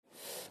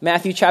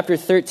Matthew chapter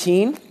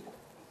 13.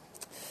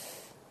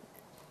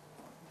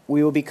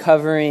 We will be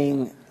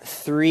covering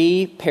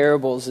 3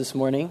 parables this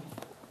morning.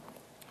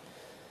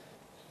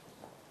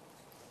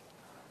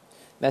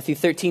 Matthew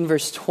 13,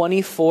 verse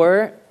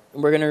 24,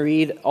 and we're going to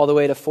read all the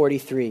way to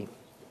 43.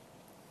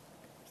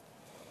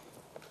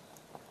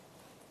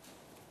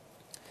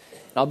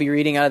 I'll be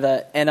reading out of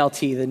the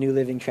NLT, the New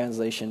Living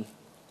Translation.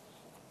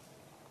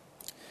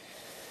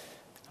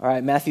 All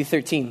right, Matthew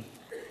 13.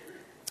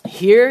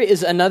 Here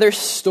is another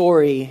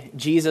story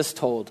Jesus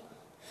told.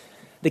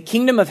 The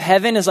kingdom of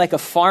heaven is like a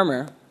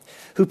farmer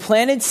who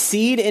planted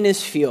seed in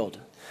his field.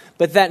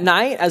 But that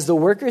night, as the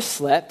workers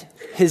slept,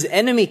 his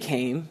enemy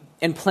came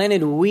and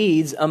planted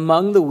weeds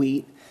among the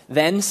wheat,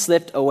 then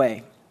slipped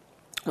away.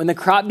 When the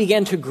crop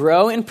began to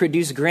grow and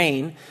produce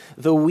grain,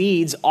 the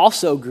weeds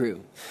also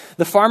grew.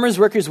 The farmer's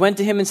workers went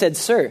to him and said,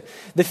 "Sir,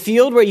 the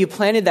field where you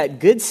planted that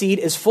good seed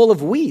is full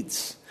of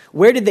weeds.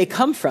 Where did they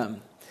come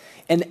from?"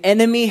 "An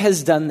enemy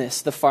has done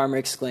this," the farmer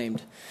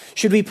exclaimed.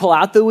 "Should we pull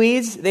out the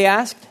weeds?" they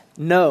asked.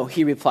 "No,"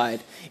 he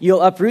replied.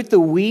 "You'll uproot the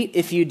wheat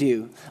if you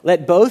do.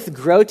 Let both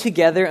grow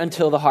together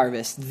until the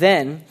harvest.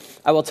 Then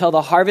I will tell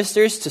the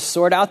harvesters to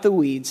sort out the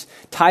weeds,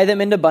 tie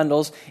them into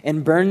bundles,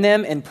 and burn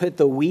them and put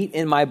the wheat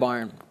in my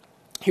barn."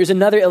 Here's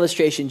another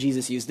illustration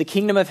Jesus used. The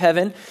kingdom of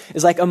heaven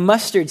is like a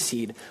mustard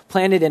seed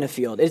planted in a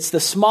field. It's the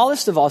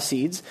smallest of all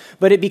seeds,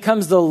 but it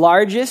becomes the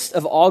largest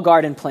of all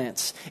garden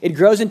plants. It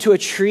grows into a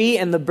tree,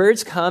 and the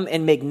birds come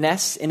and make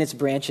nests in its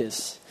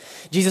branches.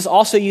 Jesus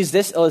also used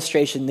this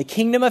illustration. The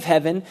kingdom of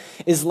heaven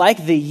is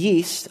like the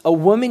yeast a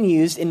woman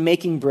used in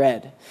making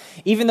bread.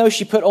 Even though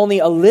she put only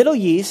a little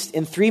yeast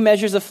in 3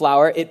 measures of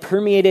flour, it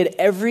permeated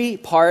every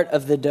part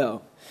of the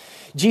dough.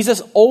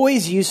 Jesus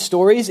always used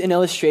stories and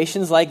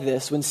illustrations like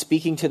this when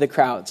speaking to the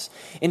crowds.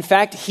 In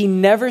fact, he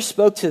never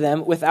spoke to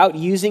them without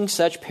using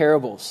such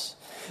parables.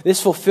 This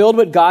fulfilled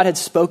what God had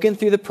spoken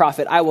through the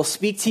prophet. "I will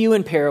speak to you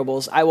in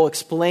parables. I will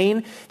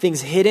explain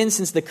things hidden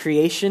since the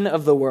creation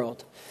of the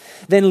world."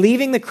 Then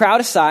leaving the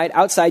crowd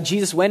outside,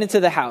 Jesus went into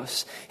the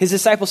house. His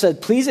disciples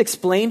said, "Please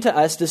explain to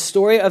us the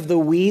story of the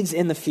weeds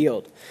in the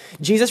field."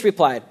 Jesus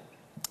replied,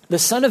 "The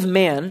Son of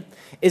Man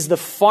is the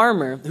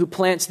farmer who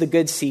plants the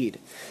good seed.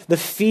 The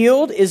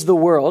field is the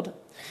world,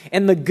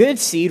 and the good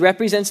seed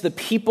represents the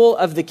people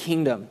of the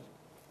kingdom.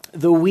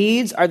 The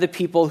weeds are the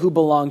people who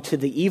belong to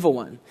the evil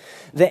one.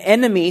 The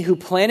enemy who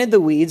planted the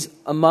weeds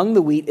among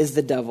the wheat is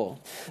the devil.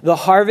 The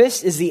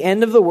harvest is the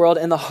end of the world,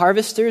 and the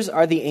harvesters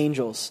are the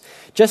angels.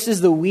 Just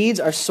as the weeds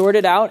are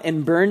sorted out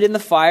and burned in the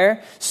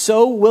fire,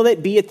 so will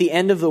it be at the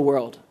end of the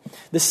world.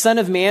 The Son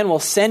of Man will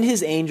send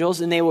his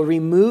angels, and they will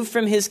remove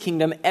from his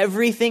kingdom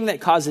everything that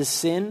causes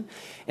sin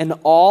and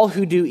all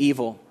who do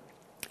evil.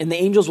 And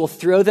the angels will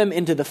throw them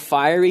into the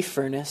fiery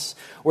furnace,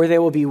 where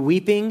there will be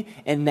weeping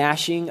and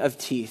gnashing of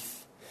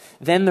teeth.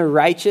 Then the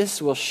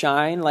righteous will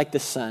shine like the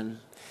sun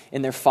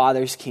in their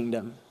Father's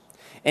kingdom.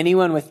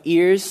 Anyone with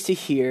ears to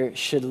hear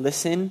should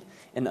listen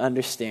and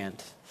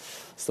understand."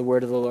 It's the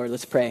word of the Lord.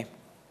 Let's pray.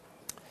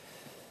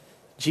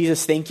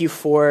 Jesus, thank you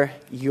for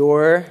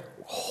your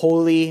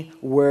holy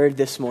word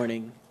this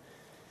morning.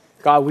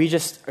 God, we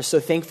just are so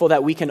thankful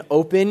that we can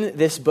open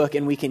this book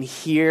and we can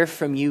hear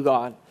from you,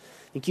 God.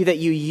 Thank you that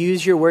you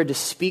use your word to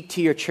speak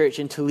to your church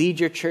and to lead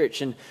your church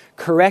and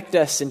correct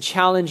us and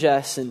challenge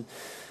us and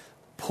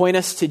point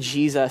us to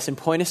Jesus and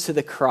point us to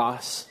the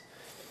cross.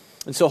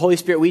 And so, Holy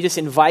Spirit, we just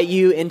invite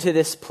you into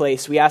this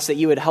place. We ask that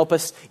you would help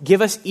us,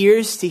 give us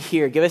ears to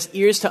hear, give us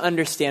ears to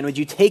understand. Would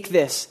you take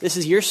this? This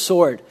is your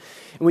sword.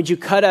 And would you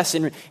cut us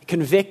and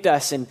convict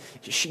us and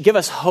give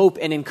us hope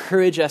and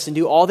encourage us and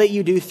do all that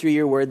you do through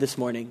your word this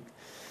morning?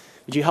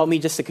 Would you help me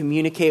just to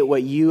communicate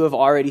what you have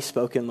already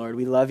spoken, Lord?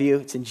 We love you.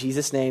 It's in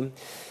Jesus' name.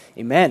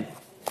 Amen.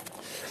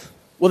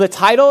 Well, the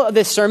title of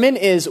this sermon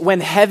is "When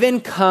Heaven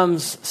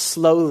Comes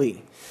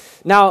Slowly."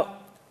 Now,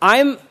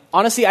 I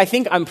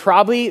think I'm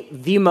probably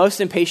the most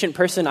impatient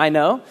person I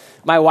know.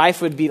 My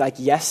wife would be like,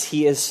 "Yes,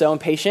 he is so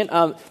impatient."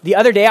 The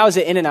other day I was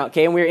at In-N-Out,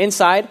 okay, and we were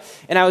inside,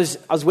 and I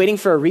was waiting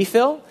for a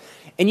refill.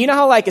 And you know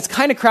how like it's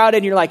kind of crowded,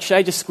 and you're like, "Should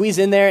I just squeeze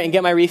in there and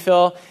get my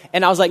refill?"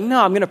 And I was like,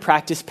 "No, I'm going to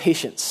practice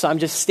patience." So I'm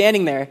just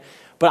standing there,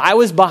 but I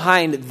was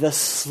behind the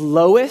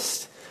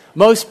slowest,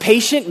 most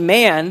patient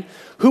man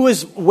who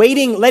was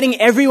waiting, letting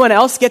everyone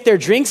else get their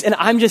drinks, and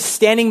I'm just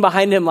standing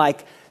behind him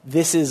like,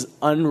 this is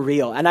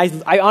unreal. And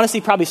I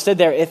honestly probably stood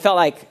there. It felt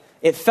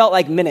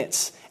like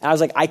minutes. And I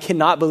was like, I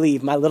cannot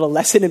believe my little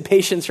lesson in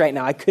patience right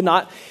now. I could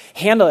not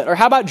handle it. Or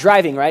how about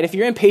driving, right? If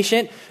you're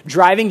impatient,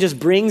 driving just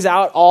brings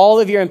out all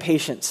of your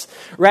impatience,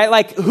 right?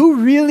 Like who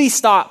really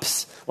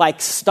stops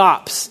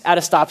at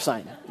a stop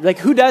sign? Like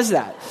who does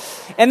that?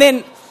 And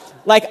then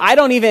like I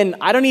don't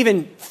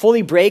even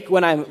fully brake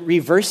when I'm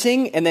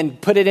reversing and then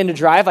put it into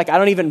drive. Like I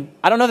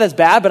don't know if that's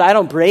bad, but I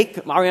don't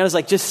brake. Mariana's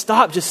like, just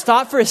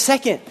stop for a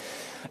second.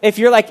 If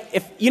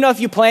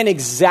you plan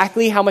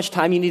exactly how much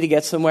time you need to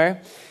get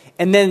somewhere,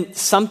 and then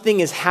something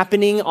is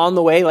happening on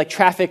the way, like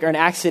traffic or an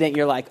accident,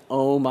 you're like,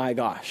 oh my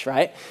gosh,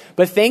 right?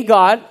 But thank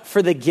God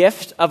for the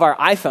gift of our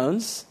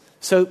iPhones.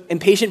 So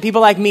impatient people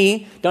like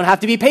me don't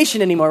have to be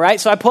patient anymore, right?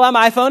 So I pull out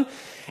my iPhone,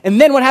 And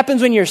then what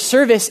happens when your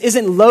service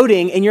isn't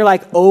loading and you're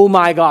like, oh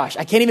my gosh,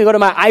 I can't even go to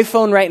my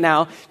iPhone right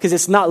now because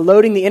it's not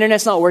loading, the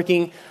internet's not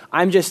working.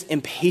 I'm just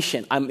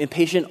impatient. I'm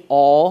impatient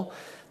all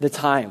the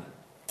time.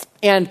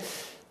 And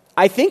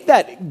I think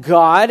that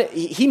God,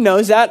 he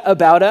knows that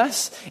about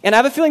us. And I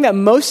have a feeling that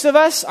most of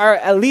us are,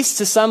 at least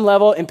to some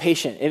level,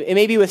 impatient. It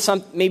may be with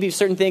maybe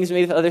certain things,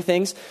 maybe with other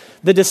things.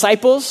 The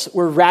disciples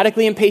were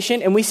radically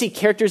impatient, and we see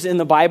characters in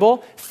the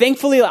Bible.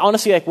 Thankfully,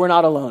 honestly, like, we're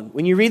not alone.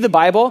 When you read the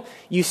Bible,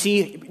 you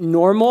see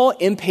normal,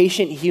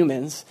 impatient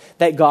humans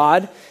that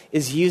God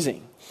is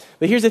using.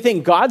 But here's the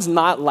thing, God's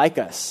not like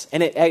us,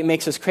 and it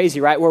makes us crazy,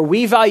 right? Where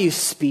we value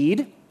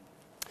speed,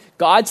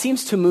 God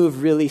seems to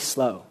move really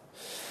slow.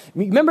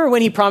 Remember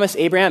when he promised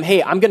Abraham,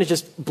 hey, I'm going to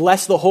just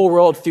bless the whole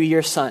world through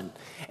your son.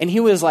 And he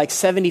was like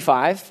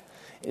 75.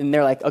 And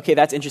they're like, okay,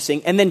 that's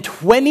interesting. And then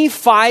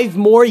 25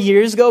 more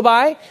years go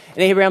by. And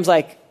Abraham's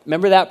like,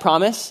 remember that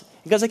promise?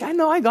 He goes like, I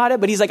know, I got it.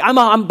 But he's like, I'm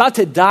about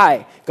to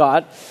die,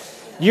 God.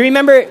 You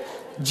remember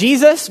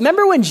Jesus?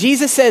 Remember when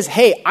Jesus says,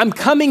 hey, I'm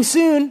coming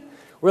soon?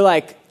 We're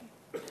like,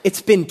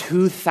 it's been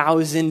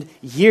 2,000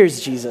 years,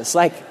 Jesus.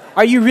 Like,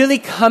 are you really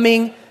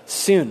coming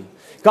soon?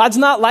 God's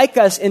not like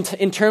us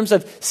in terms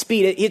of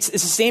speed. It's the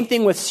same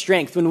thing with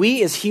strength. When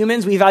we as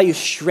humans, we value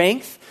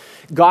strength,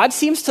 God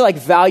seems to like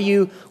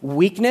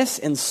weakness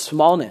and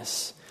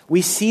smallness.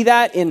 We see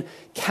that in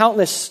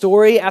countless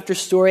story after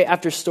story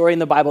after story in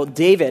the Bible.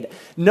 David,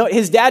 no,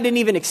 his dad didn't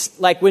even,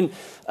 like when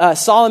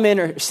Solomon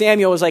or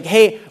Samuel was like,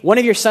 hey, one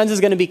of your sons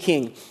is going to be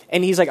king.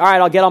 And he's like, all right,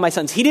 I'll get all my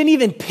sons. He didn't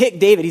even pick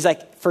David. He's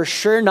like, for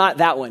sure not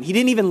that one. He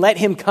didn't even let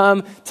him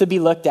come to be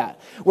looked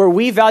at. Where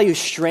we value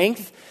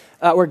strength,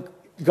 where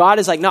God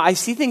is like, no, I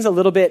see things a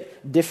little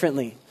bit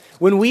differently.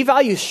 When we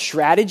value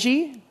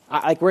strategy,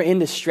 like we're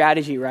into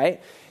strategy,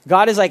 right?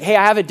 God is like, hey,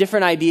 I have a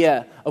different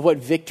idea of what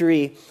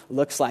victory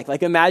looks like.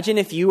 Like imagine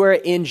if you were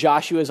in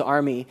Joshua's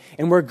army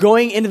and we're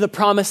going into the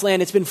promised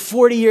land. It's been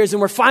 40 years and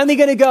we're finally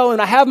going to go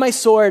and I have my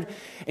sword.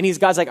 And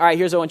God's like, all right,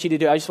 here's what I want you to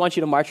do. I just want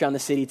you to march around the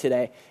city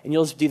today. And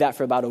you'll just do that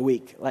for about a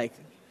week. Like,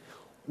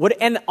 what?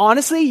 And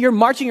honestly, you're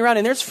marching around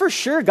and there's for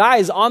sure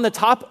guys on the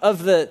top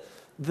of the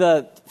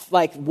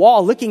like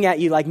wall looking at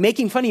you, like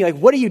making fun of you, like,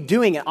 what are you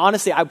doing? And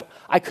honestly,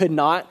 I could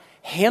not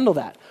handle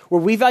that.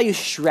 Where we value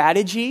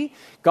strategy,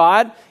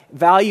 God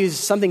values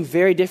something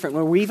very different.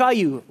 When we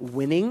value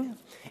winning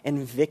and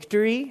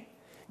victory,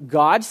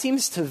 God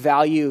seems to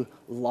value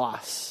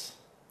loss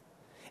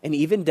and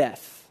even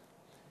death.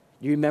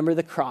 Do you remember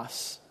the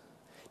cross?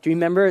 Do you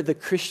remember the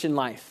Christian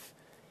life?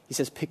 He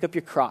says, pick up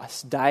your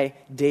cross, die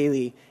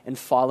daily, and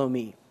follow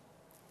me.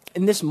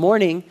 And this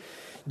morning,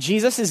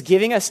 Jesus is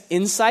giving us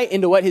insight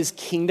into what his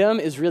kingdom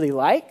is really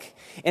like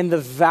and the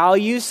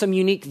values, some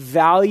unique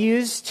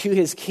values to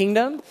his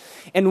kingdom.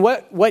 And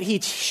what he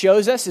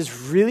shows us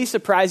is really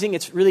surprising.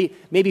 It's really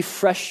maybe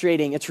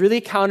frustrating. It's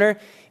really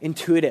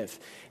counterintuitive.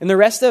 In the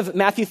rest of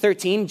Matthew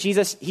 13,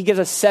 Jesus, he gives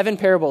us 7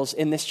 parables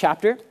in this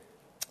chapter.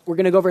 We're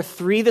going to go over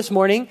 3 this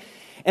morning.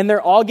 And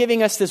they're all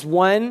giving us this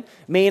one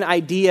main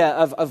idea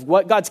of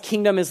what God's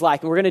kingdom is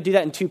like. And we're going to do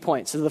that in 2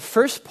 points. So the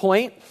first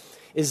point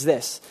is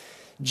this.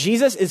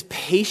 Jesus is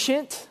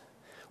patient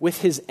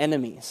with his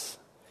enemies.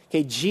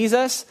 Okay,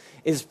 Jesus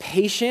is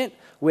patient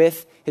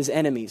with his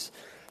enemies.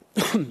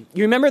 You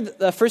remember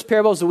the first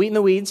parable is the wheat and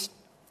the weeds.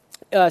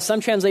 Some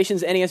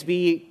translations,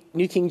 NASB,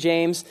 New King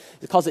James,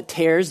 it calls it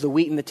tares, the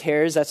wheat and the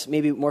tares. That's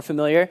maybe more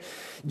familiar.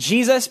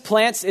 Jesus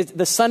plants,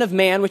 the Son of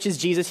Man, which is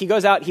Jesus. He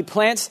goes out, he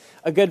plants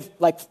a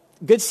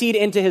good seed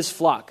into his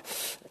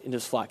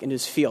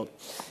field.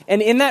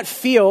 And in that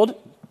field,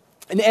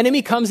 an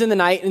enemy comes in the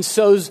night and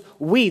sows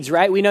weeds,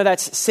 right? We know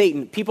that's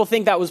Satan. People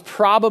think that was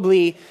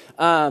probably,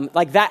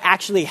 that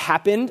actually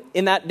happened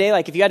in that day.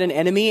 Like if you had an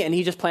enemy and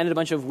he just planted a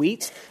bunch of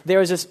wheat, there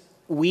was this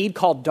weed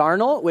called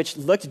darnel, which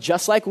looked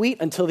just like wheat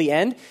until the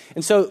end.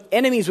 And so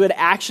enemies would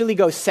actually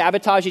go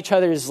sabotage each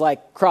other's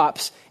like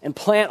crops and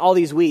plant all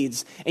these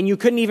weeds. And you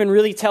couldn't even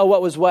really tell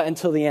what was what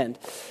until the end.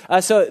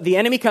 So the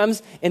enemy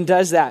comes and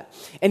does that.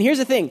 And here's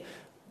the thing.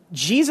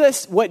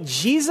 What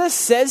Jesus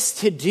says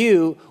to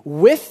do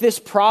with this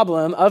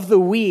problem of the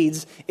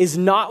weeds is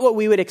not what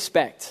we would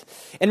expect.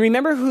 And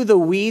remember who the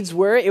weeds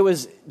were? It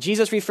was,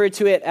 Jesus referred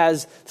to it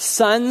as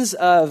sons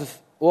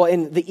of,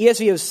 in the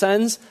ESV of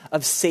sons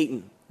of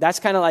Satan.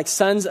 That's kind of like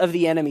sons of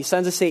the enemy,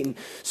 sons of Satan.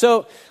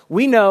 So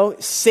we know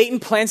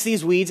Satan plants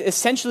these weeds.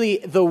 Essentially,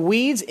 the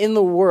weeds in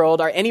the world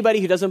are anybody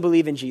who doesn't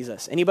believe in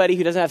Jesus. Anybody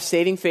who doesn't have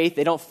saving faith,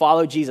 they don't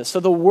follow Jesus. So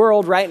the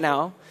world right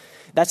now,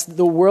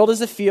 the world is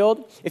a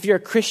field. If you're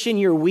a Christian,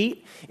 you're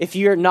wheat. If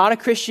you're not a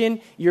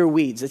Christian, you're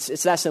weeds.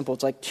 It's that simple.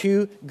 It's like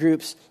 2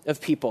 groups of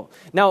people.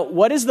 Now,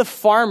 what does the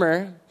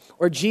farmer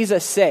or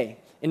Jesus say?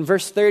 In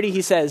verse 30,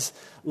 he says,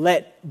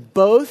 let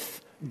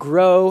both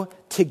grow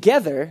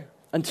together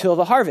until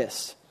the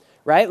harvest,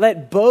 right?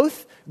 Let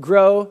both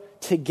grow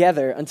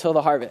together until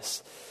the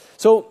harvest.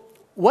 So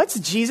what's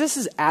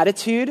Jesus'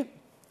 attitude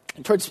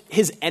towards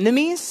his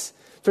enemies,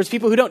 towards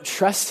people who don't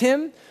trust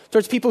him,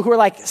 towards people who are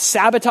like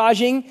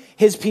sabotaging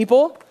his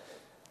people?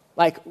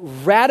 Like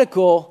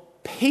radical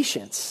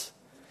patience.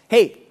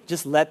 Hey,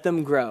 just let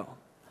them grow.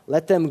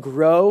 Let them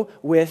grow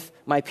with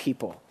my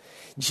people.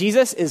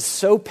 Jesus is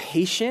so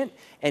patient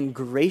and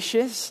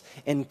gracious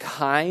and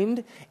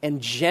kind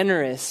and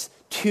generous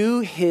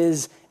to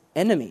his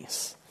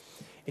enemies.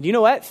 And you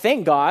know what?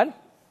 Thank God,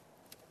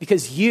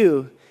 because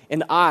you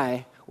and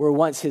I were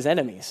once his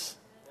enemies,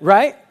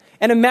 right?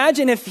 And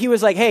imagine if he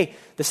was like, hey,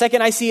 the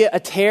second I see a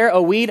tear, a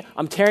weed,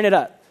 I'm tearing it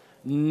up.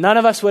 None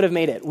of us would have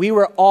made it. We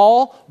were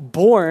all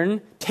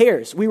born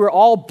tares. We were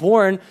all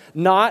born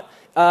not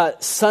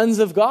sons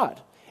of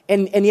God.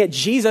 And yet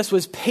Jesus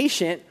was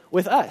patient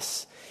with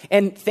us.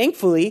 And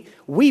thankfully,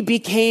 we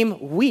became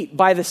wheat.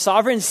 By the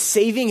sovereign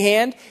saving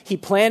hand, he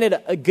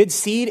planted a good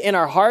seed in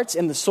our hearts,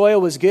 and the soil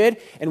was good,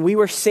 and we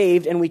were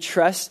saved, and we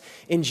trust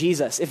in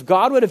Jesus. If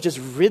God would have just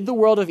rid the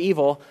world of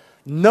evil,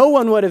 no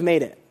one would have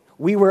made it.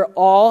 We were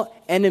all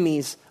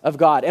enemies of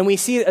God. And we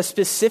see a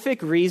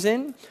specific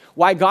reason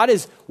why God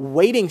is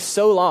waiting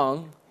so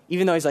long,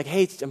 even though he's like,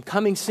 hey, I'm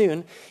coming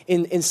soon,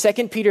 in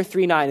 2 Peter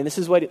 3:9, and this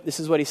is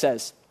what he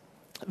says.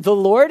 The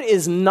Lord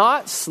is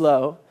not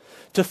slow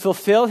to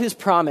fulfill his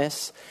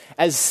promise,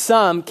 as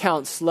some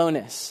count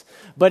slowness,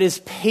 but is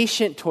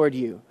patient toward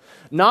you,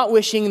 not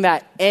wishing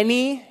that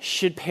any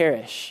should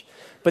perish,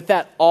 but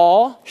that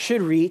all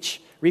should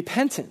reach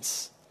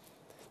repentance.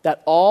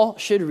 That all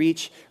should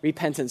reach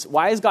repentance.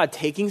 Why is God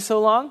taking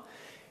so long?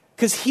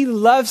 Because he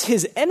loves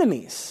his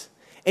enemies,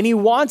 and he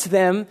wants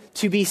them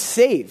to be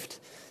saved.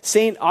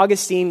 St.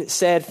 Augustine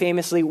said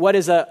famously, what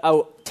is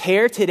a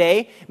tare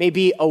today may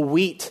be a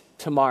wheat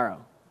tomorrow.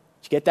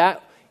 Did you get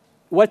that?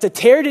 What's a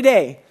tare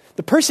today,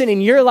 the person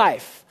in your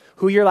life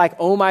who you're like,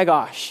 oh my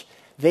gosh,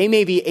 they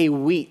may be a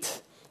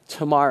wheat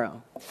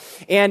tomorrow.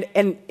 And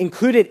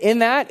included in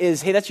that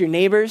is, hey, that's your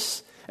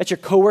neighbors, that's your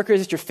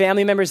coworkers, that's your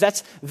family members,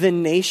 that's the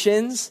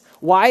nations.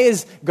 Why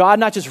is God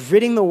not just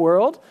ridding the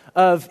world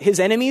of his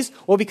enemies?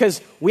 Well,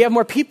 because we have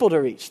more people to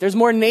reach. There's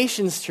more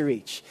nations to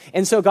reach.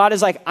 And so God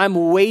is like,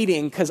 I'm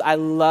waiting because I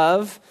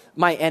love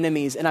my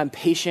enemies and I'm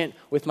patient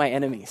with my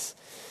enemies.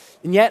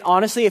 And yet,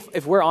 honestly,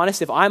 if we're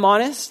honest, if I'm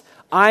honest,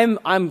 I'm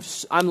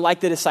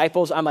like the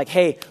disciples. I'm like,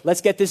 hey, let's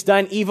get this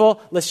done.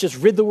 Evil, let's just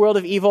rid the world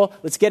of evil.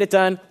 Let's get it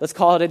done. Let's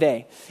call it a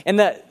day. And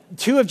the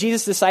two of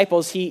Jesus'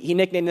 disciples, he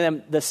nicknamed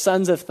them the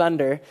sons of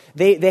thunder.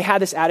 They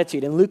had this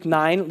attitude. In Luke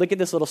 9, look at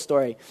this little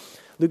story.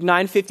 Luke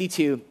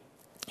 9:52,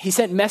 he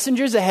sent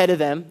messengers ahead of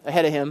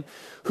him,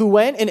 who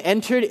went and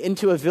entered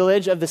into a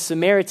village of the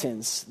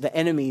Samaritans, the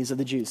enemies of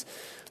the Jews,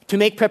 to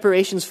make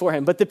preparations for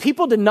him. But the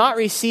people did not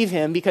receive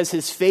him because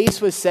his face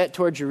was set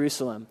toward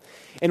Jerusalem.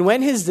 And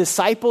when his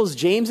disciples,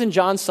 James and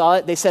John, saw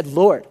it, they said,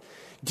 Lord,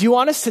 do you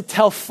want us to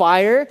tell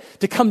fire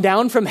to come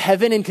down from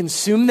heaven and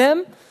consume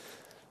them?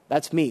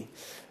 That's me.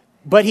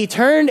 But he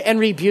turned and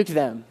rebuked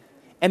them,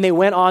 and they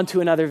went on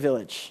to another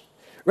village.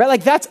 Right?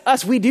 Like that's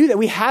us. We do that.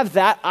 We have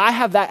that. I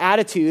have that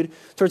attitude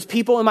towards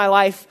people in my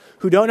life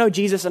who don't know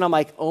Jesus. And I'm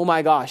like, oh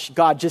my gosh,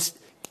 God,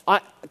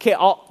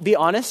 I'll be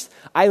honest.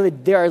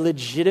 There are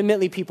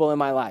legitimately people in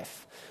my life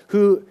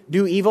who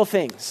do evil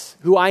things,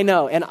 who I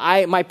know. And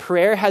my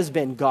prayer has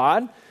been,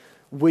 God,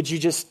 would you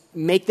just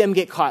make them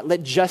get caught?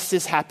 Let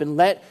justice happen.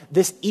 Let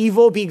this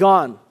evil be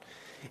gone.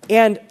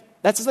 And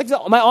that's just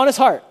like my honest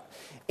heart.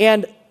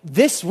 And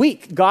this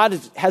week, God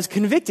has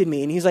convicted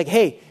me. And he's like,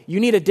 hey,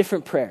 you need a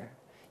different prayer.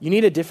 You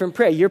need a different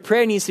prayer. Your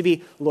prayer needs to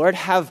be, Lord,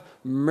 have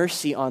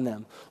mercy on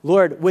them.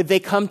 Lord, would they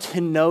come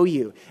to know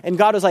you? And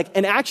God was like,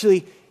 and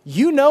actually,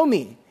 you know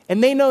me.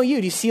 And they know you.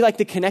 Do you see like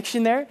the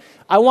connection there?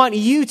 I want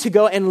you to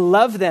go and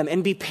love them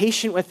and be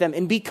patient with them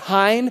and be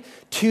kind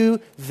to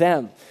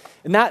them.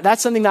 And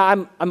that's something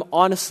that I'm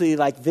honestly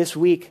like this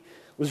week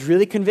was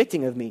really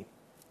convicting of me.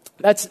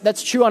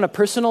 That's true on a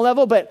personal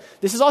level, but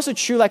this is also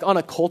true like on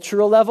a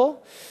cultural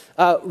level.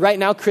 Right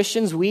now,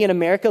 Christians, we in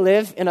America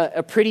live in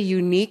a pretty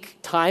unique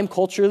time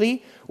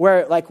culturally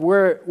where like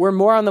we're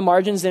more on the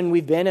margins than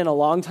we've been in a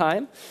long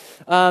time.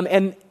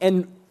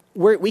 And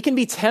we can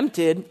be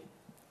tempted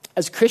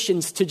as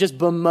Christians to just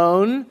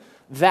bemoan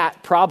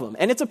that problem.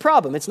 And it's a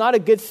problem. It's not a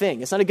good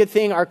thing. It's not a good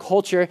thing our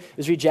culture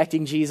is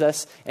rejecting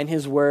Jesus and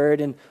his word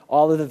and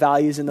all of the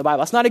values in the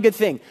Bible. It's not a good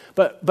thing.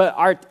 But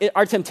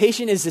our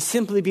temptation is to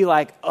simply be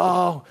like,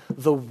 oh,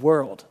 the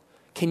world.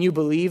 Can you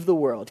believe the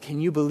world?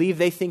 Can you believe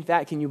they think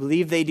that? Can you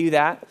believe they do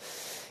that?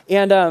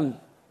 And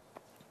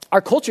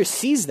our culture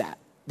sees that.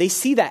 They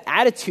see that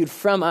attitude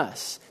from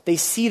us. They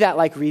see that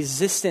like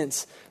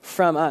resistance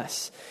from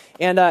us.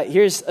 And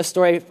here's a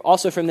story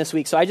also from this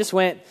week. So I just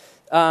went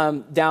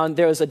down.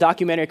 There was a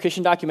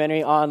Christian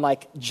documentary on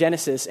like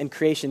Genesis and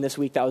creation this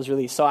week that was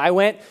released. So I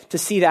went to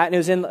see that, and it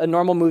was in a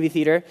normal movie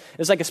theater. It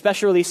was like a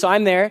special release. So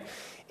I'm there,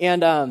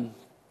 and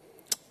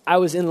I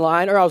was in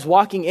line, or I was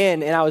walking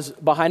in, and I was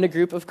behind a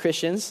group of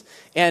Christians,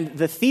 and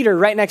the theater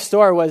right next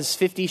door was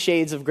 50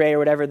 Shades of Grey or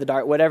whatever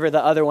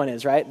the other one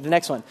is, right? The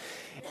next one.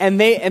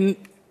 And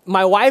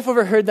my wife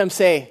overheard them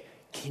say,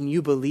 can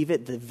you believe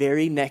it? The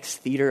very next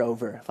theater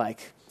over.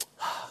 Like,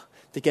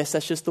 I guess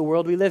that's just the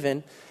world we live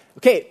in.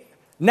 Okay,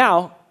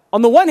 now,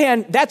 on the one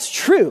hand, that's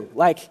true.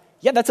 Like,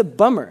 yeah, that's a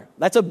bummer.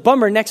 That's a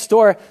bummer next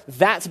door.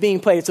 That's being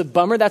played. It's a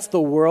bummer. That's the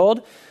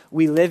world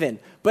we live in.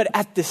 But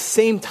at the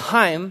same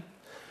time,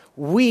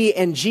 we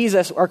and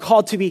Jesus are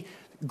called to be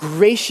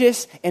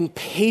gracious and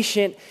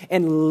patient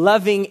and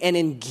loving and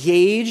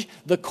engage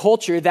the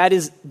culture that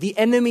is the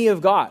enemy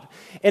of God.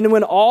 And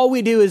when all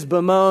we do is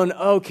bemoan,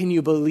 oh, can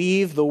you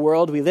believe the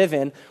world we live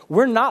in?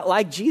 We're not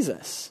like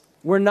Jesus.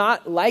 We're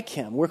not like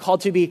him. We're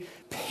called to be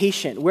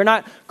patient. We're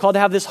not called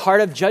to have this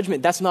heart of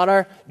judgment. That's not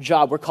our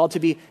job. We're called to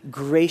be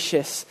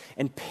gracious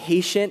and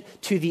patient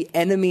to the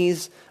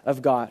enemies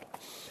of God.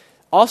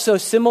 Also,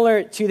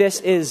 similar to this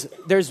is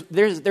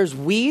there's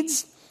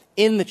weeds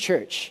in the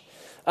church.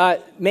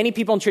 Many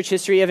people in church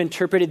history have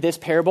interpreted this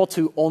parable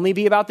to only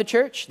be about the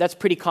church. That's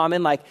pretty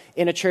common. Like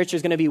in a church,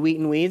 there's going to be wheat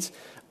and weeds.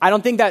 I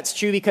don't think that's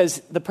true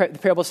because the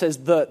parable says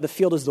the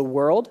field is the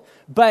world,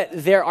 but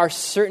there are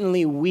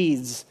certainly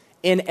weeds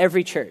in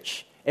every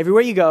church.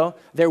 Everywhere you go,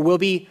 there will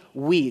be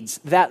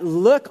weeds that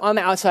look on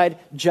the outside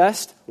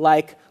just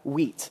like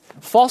wheat.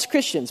 False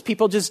Christians,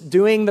 people just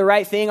doing the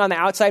right thing on the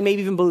outside,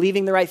 maybe even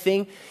believing the right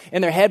thing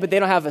in their head, but they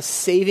don't have a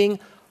saving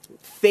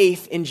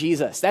faith in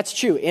Jesus. That's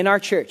true. In our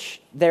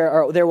church,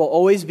 there will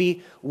always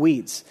be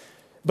weeds.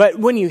 But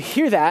when you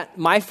hear that,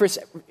 my first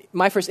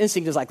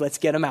instinct is like, let's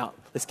get them out.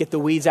 Let's get the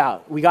weeds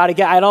out. We got to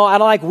get, I don't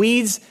like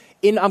weeds.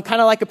 I'm kind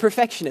of like a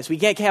perfectionist. We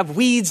can't have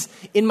weeds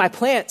in my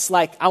plants.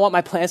 Like, I want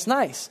my plants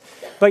nice.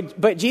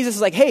 But Jesus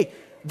is like, hey,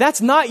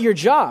 that's not your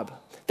job.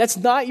 That's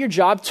not your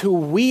job to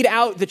weed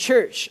out the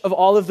church of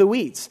all of the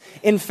weeds.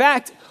 In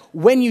fact,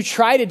 when you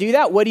try to do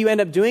that, what do you end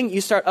up doing?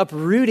 You start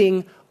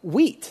uprooting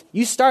wheat.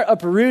 You start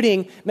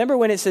uprooting. Remember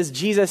when it says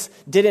Jesus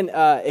didn't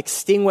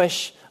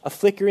extinguish a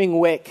flickering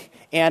wick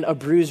and a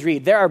bruised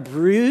reed? There are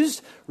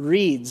bruised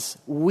reeds,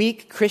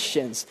 weak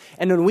Christians.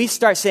 And when we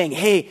start saying,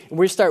 hey,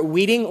 we start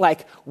weeding,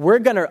 like we're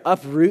going to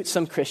uproot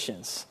some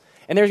Christians.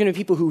 And there's going to be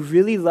people who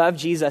really love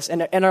Jesus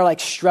and are like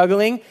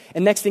struggling.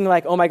 And next thing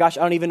like, oh my gosh,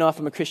 I don't even know if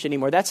I'm a Christian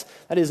anymore. That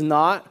is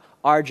not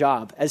our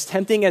job. As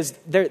tempting as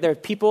there are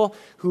people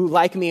who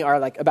like me are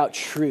like about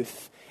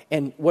truth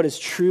and what is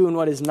true and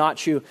what is not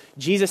true.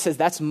 Jesus says,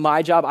 that's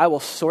my job. I will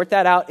sort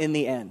that out in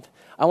the end.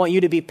 I want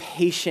you to be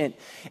patient.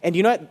 And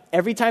you know what?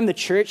 Every time the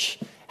church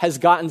has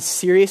gotten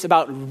serious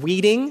about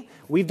weeding,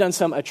 we've done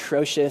some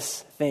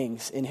atrocious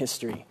things in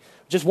history.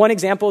 Just one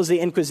example is the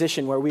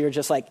Inquisition, where we were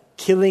just like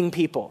killing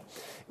people.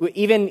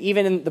 Even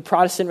in the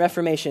Protestant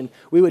Reformation,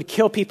 we would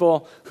kill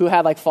people who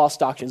had like false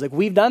doctrines. Like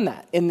we've done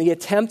that in the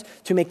attempt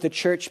to make the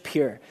church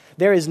pure.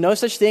 There is no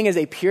such thing as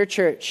a pure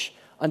church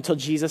until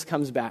Jesus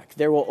comes back.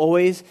 There will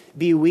always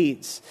be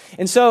weeds.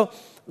 And so,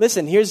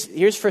 listen,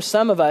 here's for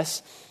some of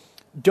us,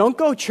 don't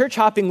go church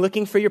hopping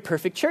looking for your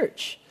perfect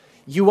church.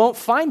 You won't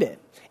find it.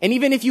 And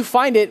even if you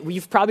find it,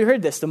 you've probably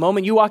heard this. The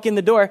moment you walk in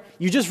the door,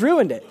 you just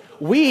ruined it.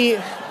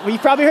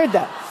 You've probably heard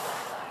that.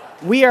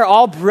 We are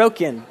all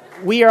broken.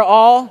 We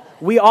all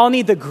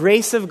need the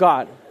grace of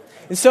God.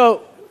 And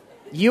so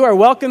you are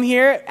welcome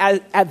here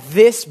at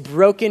this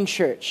broken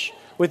church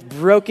with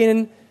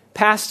broken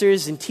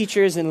pastors and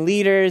teachers and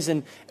leaders.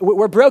 And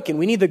we're broken.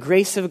 We need the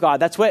grace of God.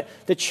 That's what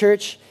the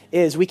church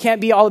is. We can't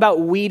be all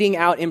about weeding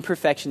out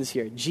imperfections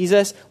here.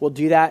 Jesus will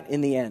do that in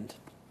the end.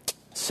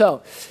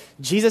 So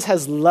Jesus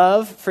has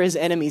love for his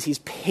enemies. He's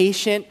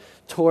patient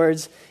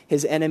towards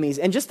his enemies.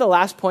 And just the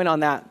last point on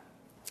that,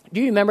 do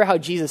you remember how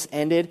Jesus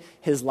ended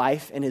his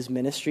life and his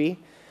ministry?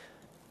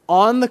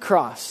 On the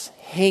cross,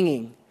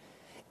 hanging,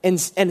 and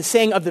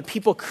saying of the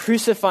people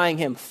crucifying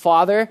him,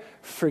 Father,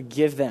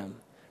 forgive them,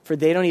 for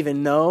they don't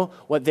even know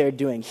what they're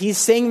doing. He's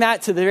saying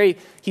that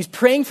he's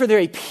praying for the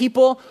very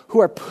people who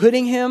are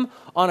putting him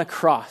on a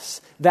cross.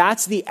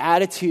 That's the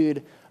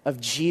attitude of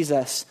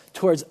Jesus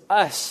towards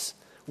us.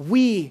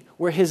 We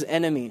were his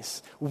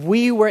enemies.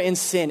 We were in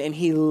sin, and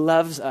he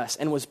loves us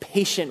and was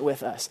patient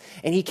with us,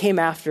 and he came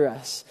after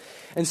us.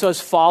 And so as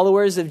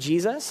followers of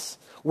Jesus,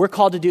 we're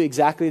called to do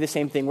exactly the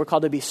same thing. We're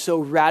called to be so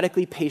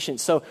radically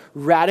patient, so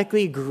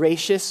radically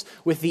gracious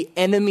with the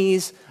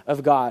enemies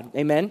of God.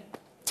 Amen?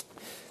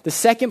 The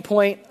second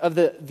point of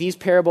these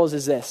parables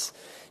is this.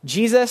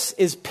 Jesus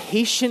is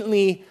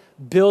patiently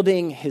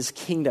building his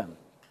kingdom.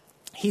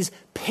 He's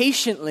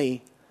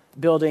patiently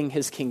building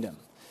his kingdom.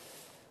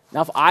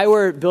 Now, if I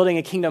were building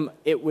a kingdom,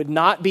 it would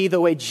not be the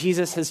way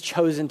Jesus has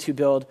chosen to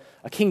build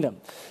a kingdom.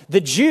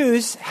 The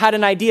Jews had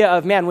an idea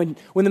of, man, when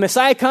the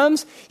Messiah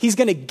comes, he's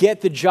going to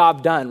get the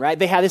job done, right?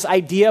 They had this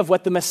idea of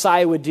what the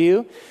Messiah would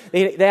do.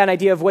 They had an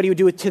idea of what he would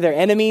do to their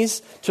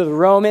enemies, to the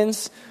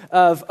Romans,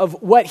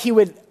 of what he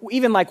would,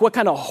 even like what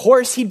kind of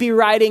horse he'd be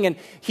riding, and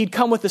he'd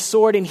come with a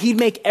sword, and he'd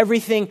make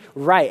everything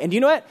right. And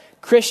you know what?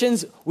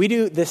 Christians, we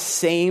do the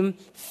same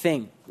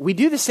thing. We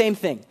do the same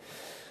thing.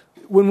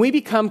 When we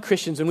become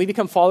Christians, when we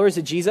become followers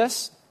of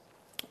Jesus,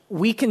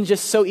 we can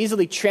just so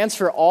easily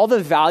transfer all the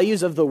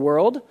values of the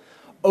world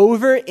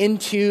over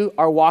into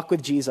our walk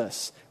with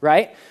Jesus,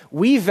 right?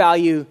 We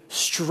value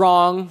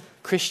strong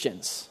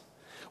Christians.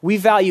 We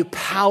value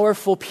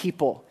powerful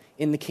people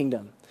in the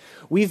kingdom.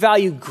 We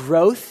value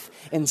growth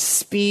and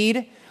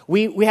speed.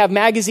 We have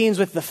magazines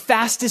with the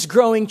fastest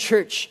growing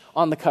church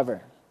on the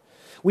cover.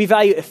 We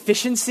value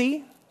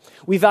efficiency.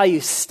 We value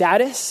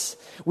status.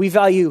 We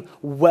value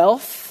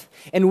wealth.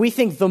 And we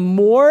think the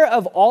more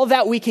of all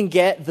that we can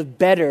get, the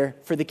better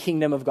for the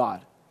kingdom of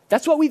God.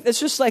 It's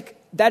just like,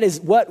 that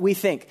is what we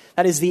think.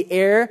 That is the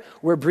air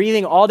we're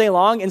breathing all day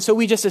long. And so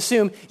we just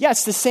assume, yeah,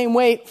 it's the same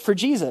way for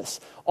Jesus.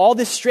 All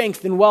this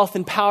strength and wealth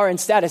and power and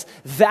status,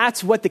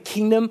 that's what the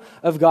kingdom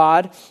of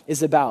God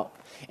is about.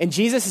 And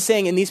Jesus is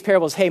saying in these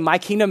parables, hey, my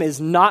kingdom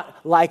is not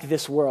like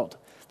this world.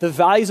 The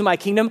values of my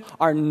kingdom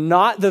are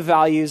not the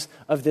values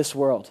of this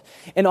world.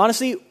 And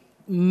honestly,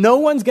 no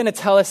one's going to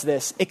tell us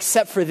this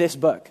except for this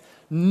book.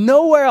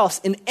 Nowhere else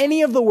in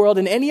any of the world,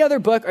 in any other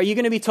book, are you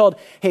going to be told,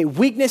 hey,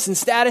 weakness and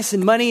status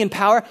and money and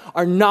power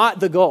are not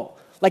the goal.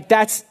 Like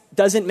that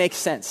doesn't make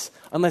sense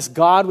unless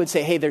God would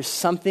say, hey, there's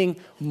something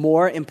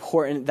more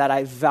important that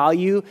I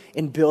value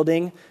in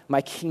building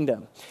my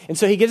kingdom. And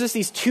so he gives us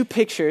these two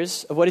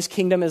pictures of what his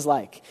kingdom is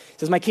like. He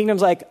says, my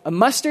kingdom's like a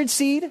mustard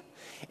seed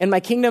and my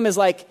kingdom is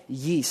like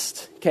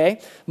yeast,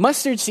 okay?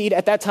 Mustard seed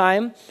at that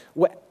time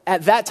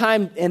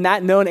in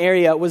that known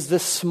area was the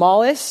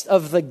smallest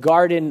of the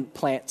garden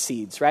plant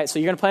seeds, right? So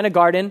you're going to plant a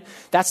garden,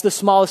 that's the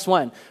smallest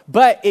one.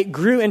 But it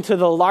grew into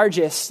the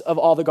largest of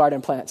all the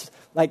garden plants,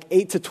 like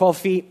 8 to 12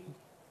 feet.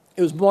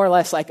 It was more or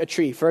less like a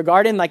tree. For a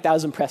garden, like that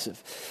was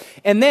impressive.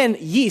 And then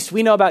yeast,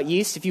 we know about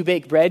yeast. If you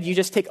bake bread, you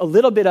just take a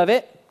little bit of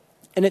it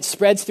and it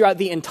spreads throughout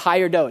the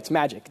entire dough. It's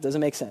magic. It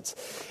doesn't make sense.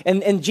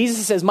 And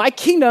Jesus says, my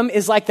kingdom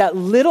is like that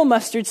little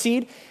mustard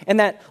seed and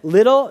that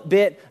little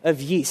bit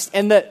of yeast.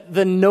 And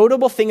the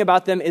notable thing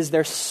about them is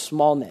their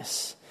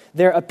smallness,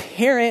 their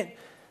apparent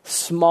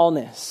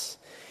smallness.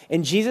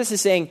 And Jesus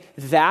is saying,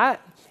 that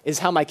is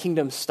how my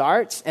kingdom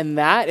starts and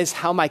that is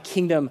how my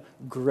kingdom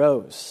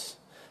grows.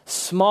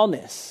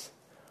 Smallness,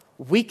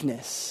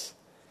 weakness,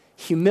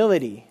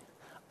 humility,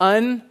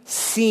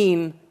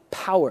 unseen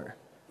power.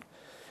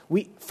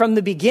 From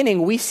the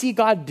beginning, we see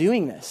God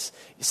doing this.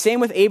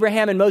 Same with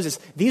Abraham and Moses.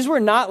 These were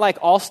not like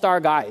all-star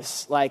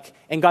guys.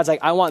 And God's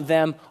like, I want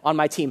them on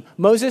my team.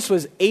 Moses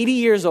was 80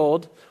 years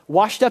old,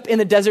 washed up in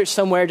the desert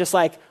somewhere, just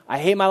like, I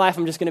hate my life.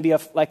 I'm just going to be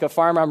like a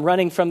farmer. I'm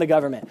running from the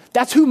government.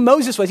 That's who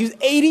Moses was. He was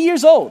 80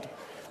 years old.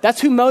 That's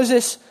who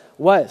Moses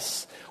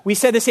was. We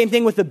said the same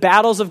thing with the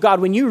battles of God.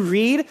 When you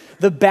read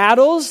the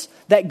battles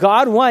that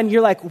God won,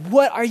 you're like,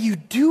 what are you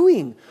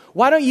doing?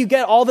 Why don't you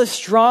get all the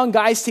strong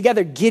guys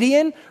together?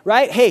 Gideon,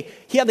 right? Hey,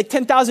 he had like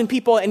 10,000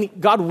 people and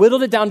God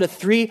whittled it down to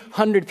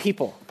 300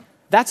 people.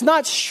 That's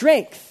not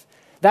strength.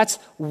 That's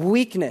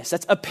weakness.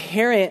 That's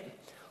apparent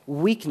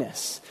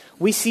weakness.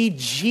 We see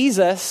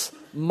Jesus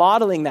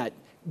modeling that.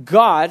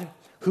 God,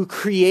 who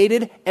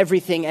created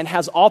everything and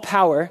has all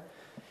power,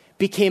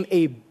 became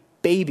a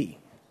baby,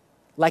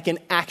 like an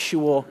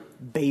actual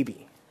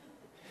baby.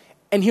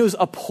 And he was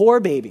a poor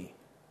baby.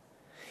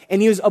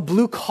 And he was a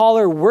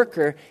blue-collar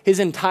worker his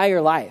entire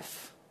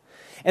life.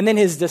 And then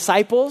his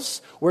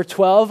disciples were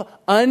 12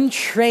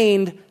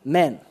 untrained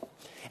men.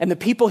 And the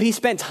people he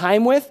spent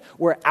time with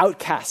were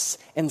outcasts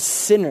and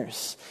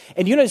sinners.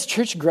 And you know what his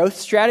church growth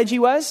strategy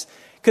was?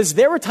 Because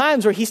there were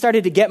times where he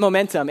started to get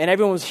momentum and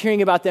everyone was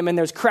hearing about them and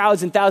there's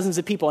crowds and thousands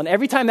of people. And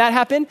every time that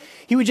happened,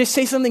 he would just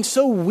say something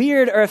so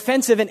weird or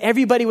offensive and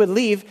everybody would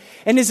leave.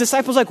 And his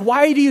disciples were like,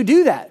 why do you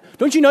do that?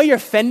 Don't you know you're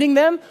offending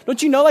them?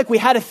 Don't you know like we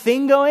had a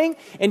thing going?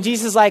 And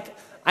Jesus is like,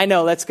 I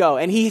know, let's go.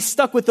 And he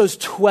stuck with those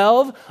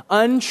 12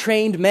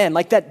 untrained men.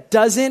 Like that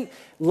doesn't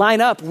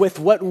line up with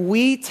what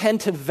we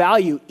tend to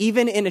value,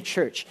 even in a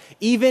church,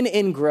 even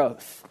in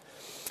growth.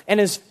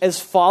 And as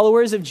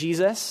followers of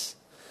Jesus,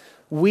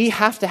 we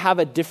have to have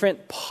a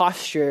different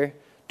posture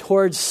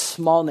towards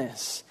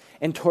smallness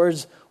and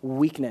towards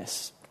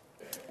weakness.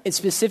 It's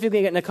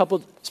specifically in a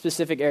couple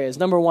specific areas.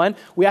 Number one,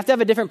 we have to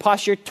have a different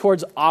posture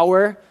towards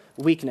our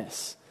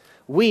weakness.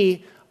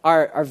 We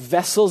are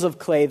vessels of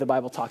clay, the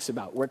Bible talks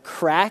about. We're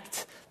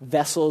cracked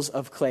vessels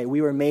of clay.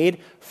 We were made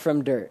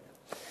from dirt.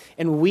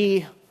 And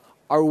we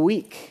are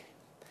weak.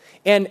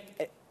 And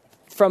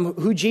from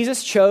who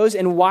Jesus chose,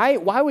 and why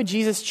would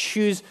Jesus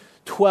choose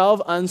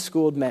 12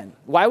 unschooled men?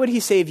 Why would he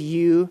save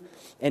you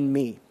and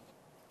me?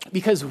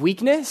 Because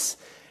weakness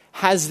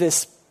has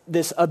this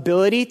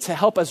ability to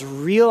help us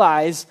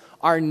realize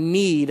our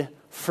need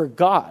for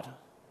God.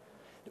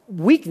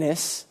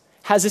 Weakness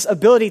has this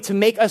ability to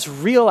make us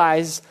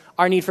realize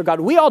our need for God.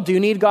 We all do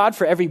need God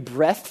for every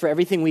breath, for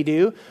everything we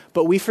do,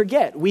 but we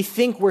forget. We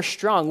think we're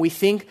strong. We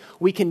think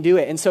we can do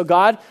it. And so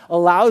God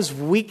allows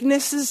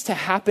weaknesses to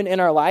happen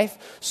in our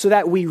life so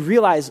that we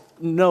realize,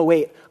 no,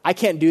 wait, I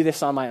can't do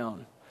this on my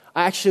own.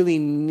 I actually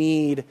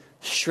need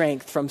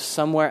strength from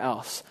somewhere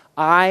else.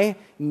 I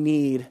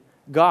need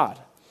God.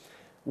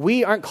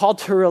 We aren't called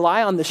to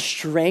rely on the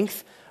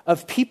strength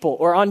of people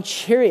or on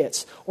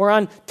chariots or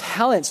on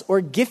talents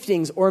or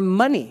giftings or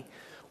money.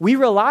 We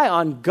rely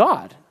on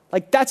God.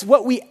 Like that's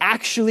what we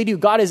actually do.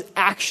 God is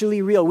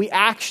actually real. We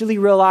actually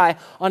rely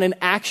on an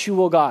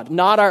actual God,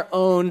 not our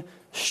own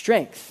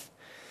strength.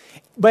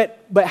 But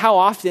how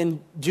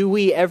often do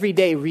we every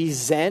day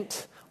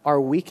resent our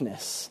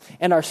weakness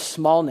and our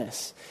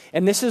smallness?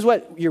 And this is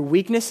what your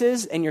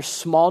weaknesses and your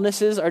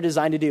smallnesses are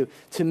designed to do,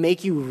 to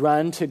make you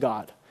run to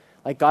God.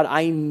 Like, God,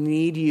 I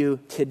need you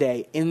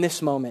today in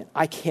this moment.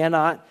 I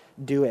cannot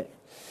do it.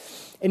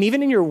 And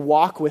even in your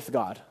walk with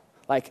God,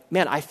 like,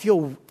 man,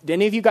 do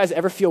any of you guys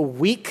ever feel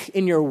weak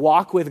in your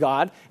walk with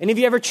God? Any of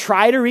you ever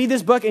try to read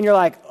this book and you're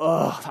like,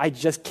 oh, I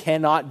just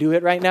cannot do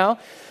it right now?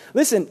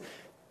 Listen,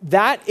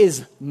 that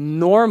is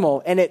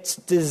normal, and it's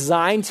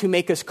designed to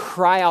make us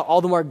cry out all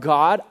the more,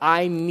 God,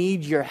 I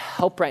need your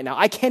help right now.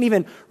 I can't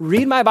even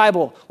read my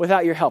Bible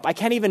without your help. I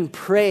can't even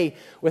pray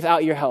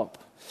without your help.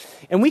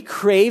 And we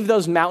crave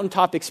those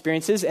mountaintop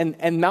experiences,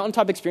 and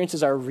mountaintop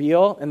experiences are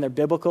real, and they're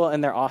biblical,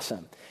 and they're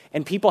awesome.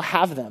 And people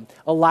have them.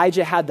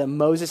 Elijah had them.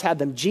 Moses had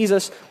them.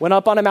 Jesus went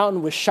up on a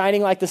mountain, was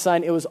shining like the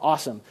sun. It was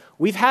awesome.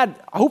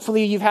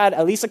 Hopefully you've had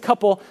at least a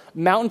couple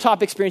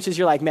mountaintop experiences.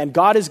 You're like, man,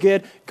 God is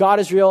good.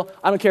 God is real.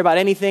 I don't care about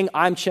anything.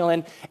 I'm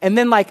chilling. And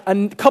then like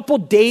a couple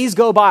days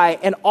go by,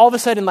 and all of a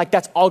sudden, like,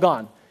 that's all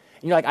gone.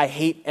 And you're like, I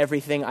hate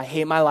everything. I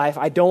hate my life.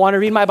 I don't want to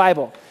read my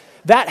Bible.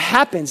 That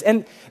happens.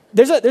 And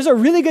there's a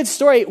really good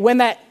story when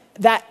that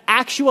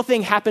actual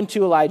thing happened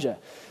to Elijah.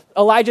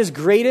 Elijah's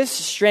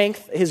greatest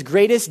strength, his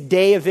greatest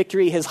day of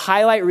victory, his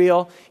highlight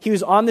reel, he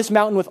was on this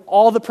mountain with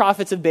all the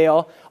prophets of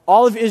Baal.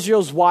 All of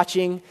Israel's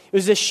watching. It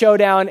was this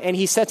showdown, and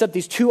he sets up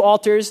these 2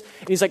 altars.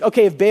 And he's like,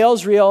 okay, if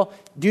Baal's real,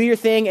 do your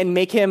thing and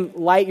make him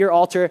light your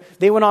altar.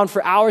 They went on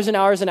for hours and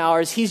hours and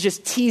hours. He's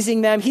just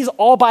teasing them. He's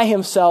all by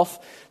himself.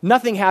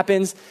 Nothing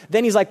happens.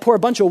 Then he's like, pour a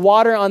bunch of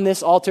water on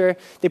this altar.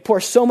 They pour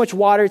so much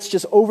water, it's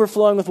just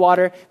overflowing with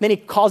water. Then he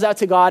calls out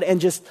to God,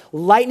 and just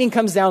lightning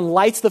comes down,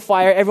 lights the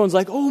fire. Everyone's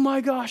like, oh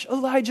my gosh,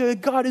 Elijah,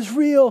 God is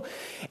real.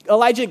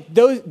 Elijah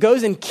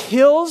goes and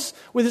kills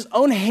with his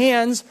own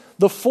hands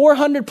the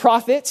 400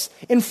 prophets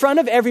in front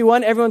of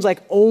everyone. Everyone's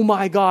like, oh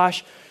my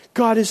gosh,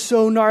 God is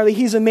so gnarly.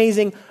 He's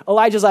amazing.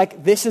 Elijah's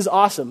like, this is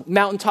awesome.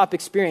 Mountaintop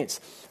experience.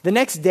 The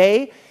next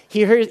day,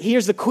 he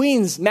hears the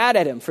queen's mad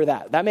at him for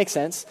that. That makes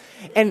sense.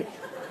 And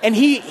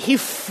he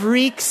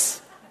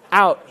freaks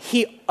out.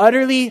 He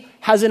utterly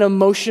has an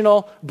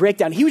emotional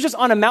breakdown. He was just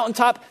on a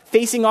mountaintop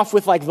facing off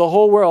with like the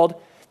whole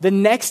world. The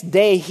next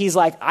day, he's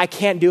like, I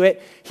can't do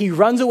it. He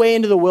runs away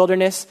into the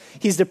wilderness.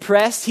 He's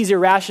depressed. He's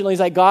irrational. He's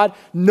like, God,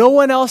 no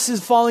one else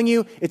is following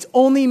you. It's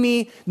only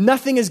me.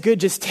 Nothing is good.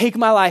 Just take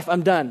my life.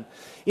 I'm done.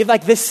 You're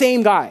like the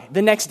same guy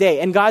the next day.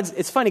 And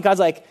it's funny. God's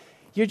like,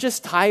 you're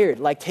just tired.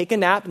 Like, take a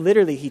nap.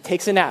 Literally, he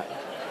takes a nap.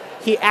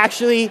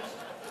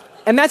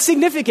 And that's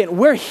significant.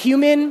 We're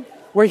human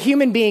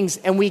beings,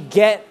 and we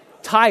get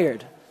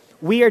tired.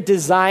 We are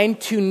designed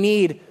to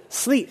need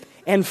sleep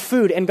and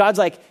food. And God's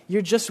like,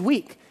 you're just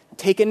weak.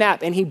 Take a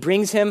nap. And he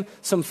brings him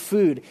some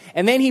food.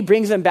 And then he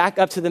brings him back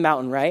up to the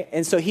mountain, right?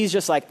 And so he's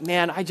just like,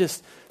 man, I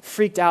just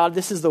freaked out.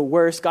 This is the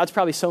worst. God's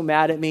probably so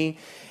mad at me.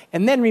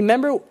 And then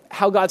remember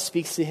how God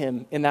speaks to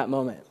him in that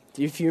moment.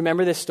 If you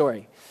remember this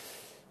story,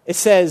 it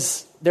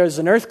says there's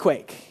an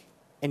earthquake,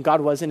 and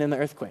God wasn't in the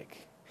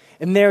earthquake.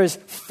 And there's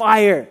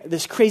fire,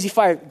 this crazy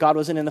fire. God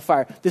wasn't in the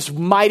fire. This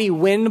mighty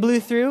wind blew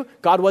through.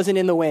 God wasn't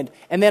in the wind.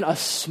 And then a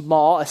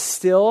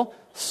still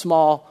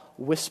small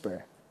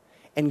whisper.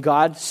 And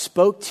God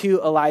spoke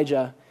to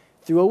Elijah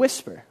through a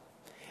whisper.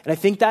 And I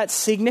think that's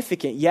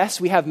significant. Yes,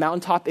 we have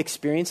mountaintop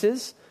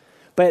experiences,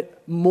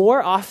 but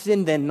more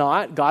often than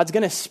not, God's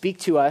going to speak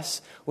to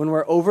us when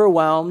we're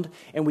overwhelmed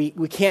and we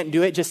can't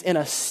do it just in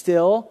a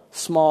still,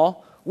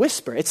 small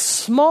whisper. It's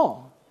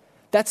small.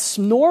 That's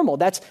normal.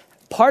 That's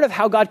part of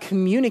how God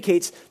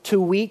communicates to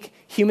weak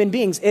human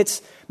beings.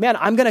 It's, man,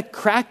 I'm going to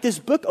crack this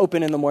book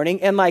open in the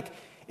morning, and like,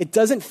 it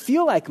doesn't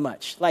feel like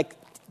much. Like,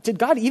 did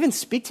God even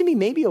speak to me?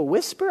 Maybe a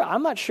whisper?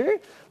 I'm not sure.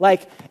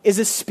 Like, is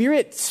the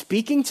Spirit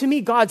speaking to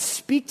me? God,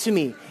 speak to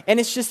me. And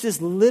it's just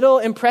this little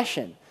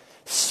impression.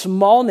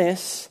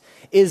 Smallness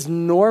is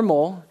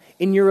normal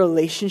in your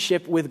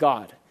relationship with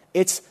God.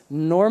 It's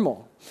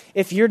normal.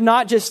 If you're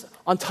not just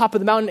on top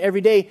of the mountain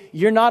every day,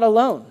 you're not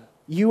alone.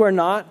 You are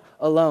not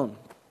alone.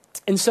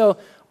 And so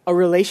a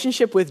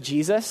relationship with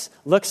Jesus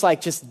looks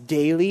like just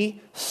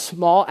daily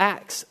small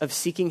acts of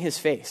seeking his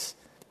face.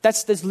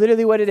 That's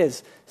literally what it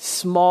is.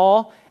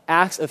 Small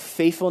acts of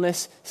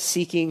faithfulness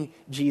seeking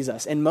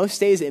Jesus. And most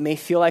days it may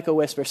feel like a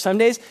whisper. Some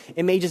days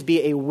it may just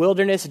be a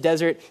wilderness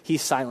desert.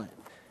 He's silent.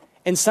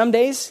 And some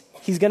days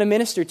he's going to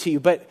minister to you.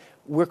 But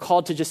we're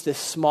called to just this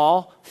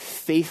small,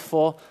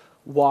 faithful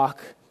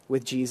walk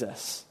with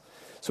Jesus.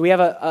 So we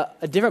have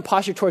a different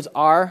posture towards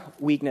our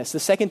weakness. The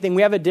second thing,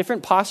 we have a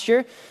different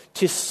posture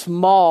to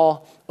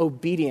small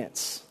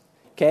obedience.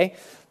 Okay?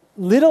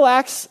 Little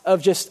acts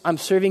of just, I'm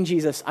serving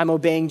Jesus, I'm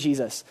obeying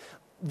Jesus.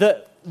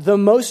 The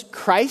most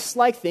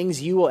Christ-like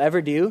things you will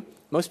ever do,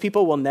 most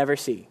people will never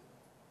see.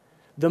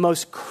 The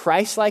most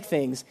Christ-like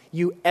things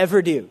you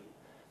ever do,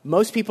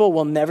 most people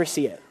will never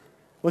see it.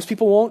 Most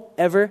people won't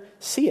ever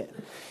see it.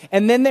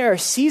 And then there are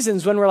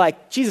seasons when we're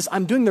like, Jesus,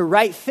 I'm doing the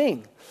right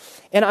thing.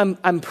 And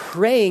I'm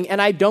praying and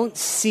I don't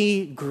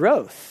see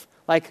growth.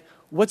 Like,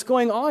 what's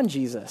going on,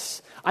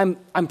 Jesus?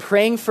 I'm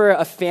praying for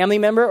a family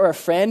member or a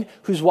friend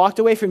who's walked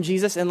away from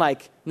Jesus and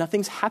like,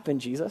 nothing's happened,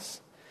 Jesus.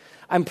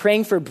 I'm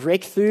praying for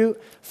breakthrough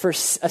for a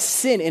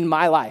sin in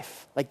my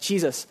life. Like,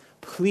 Jesus,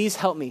 please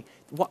help me.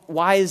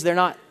 Why is there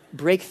not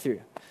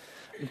breakthrough?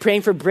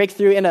 Praying for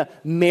breakthrough in a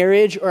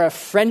marriage or a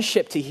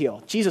friendship to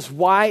heal. Jesus,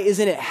 why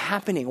isn't it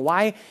happening?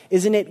 Why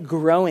isn't it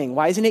growing?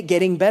 Why isn't it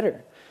getting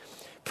better?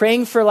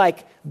 Praying for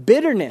like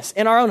bitterness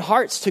in our own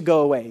hearts to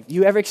go away.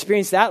 You ever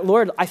experienced that?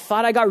 Lord, I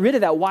thought I got rid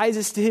of that. Why is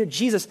this still here?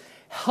 Jesus,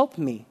 help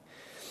me.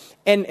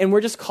 And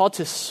we're just called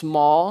to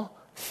small,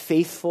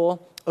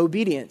 faithful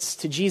obedience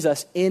to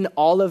Jesus in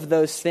all of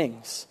those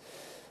things.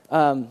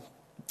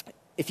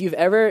 If you've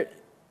ever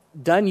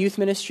done youth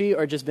ministry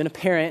or just been a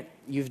parent,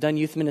 you've done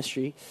youth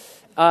ministry,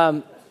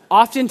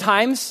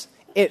 oftentimes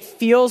it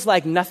feels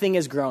like nothing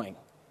is growing.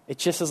 It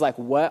just is like,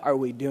 what are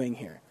we doing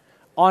here?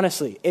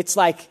 Honestly, it's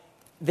like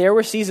there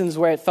were seasons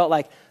where it felt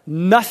like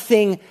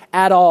nothing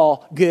at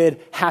all good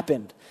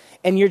happened.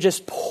 And you're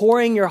just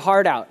pouring your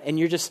heart out and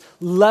you're just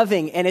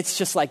loving, and it's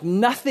just like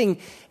nothing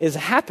is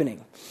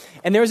happening.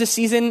 And there was a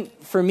season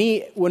for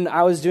me when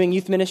I was doing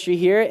youth ministry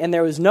here and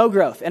there was no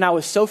growth and I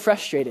was so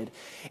frustrated.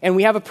 And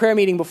we have a prayer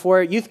meeting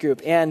before youth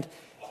group and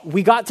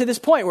we got to this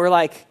point where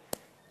like,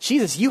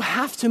 Jesus, you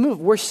have to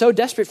move. We're so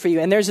desperate for you.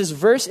 And there's this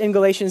verse in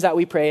Galatians that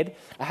we prayed.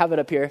 I have it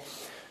up here.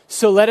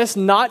 So let us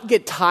not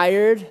get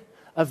tired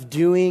of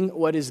doing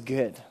what is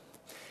good.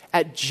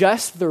 At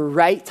just the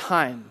right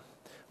time,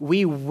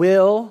 we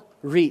will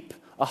reap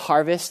a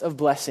harvest of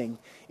blessing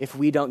if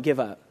we don't give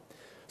up.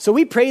 So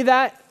we pray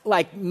that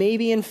like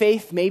maybe in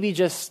faith, maybe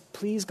just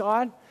please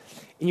God.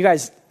 And you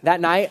guys,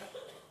 that night,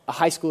 a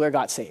high schooler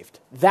got saved.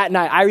 That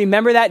night, I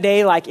remember that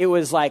day like it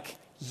was like,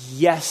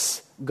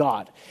 yes,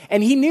 God.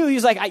 And he knew, he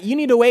was like, you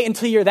need to wait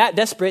until you're that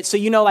desperate. So,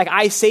 you know, like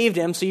I saved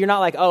him. So you're not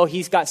like, oh,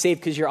 he's got saved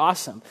because you're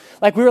awesome.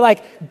 Like we were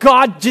like,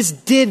 God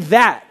just did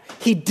that.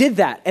 He did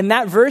that. And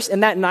that verse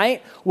and that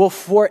night will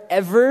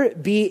forever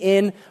be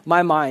in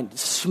my mind.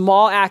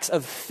 Small acts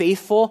of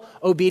faithful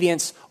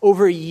obedience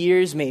over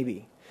years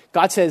maybe.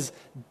 God says,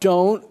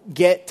 don't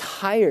get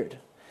tired.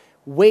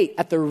 Wait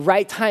at the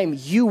right time.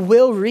 You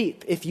will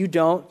reap if you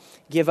don't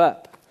give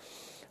up.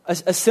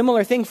 A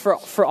similar thing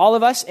for all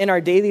of us in our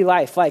daily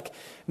life. Like,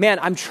 man,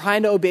 I'm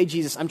trying to obey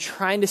Jesus. I'm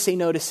trying to say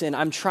no to sin.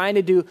 I'm trying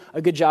to do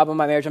a good job on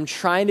my marriage. I'm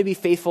trying to be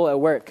faithful at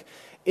work.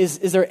 Is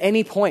there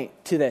any point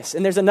to this?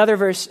 And there's another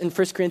verse in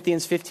 1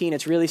 Corinthians 15.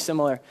 It's really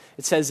similar.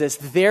 It says this,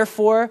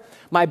 therefore,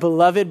 my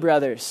beloved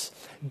brothers,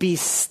 be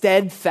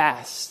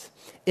steadfast,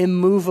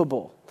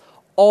 immovable,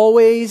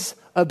 always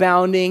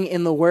abounding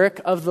in the work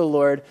of the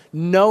Lord,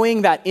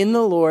 knowing that in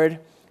the Lord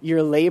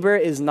your labor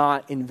is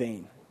not in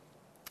vain.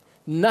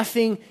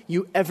 Nothing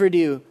you ever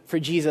do for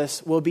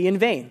Jesus will be in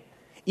vain.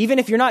 Even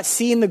if you're not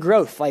seeing the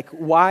growth, like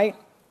why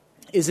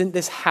isn't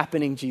this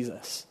happening,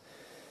 Jesus?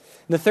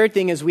 And the third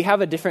thing is we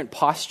have a different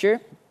posture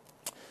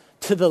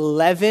to the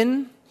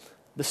leaven,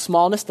 the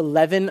smallness, the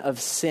leaven of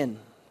sin.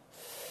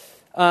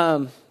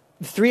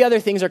 Three other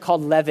things are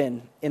called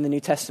leaven in the New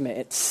Testament.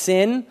 It's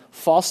sin,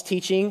 false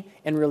teaching,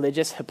 and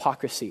religious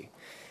hypocrisy.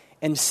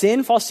 And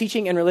sin, false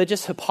teaching, and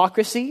religious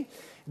hypocrisy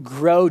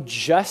they're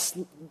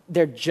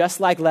just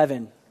like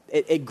leaven.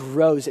 It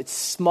grows. It's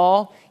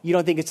small. You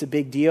don't think it's a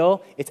big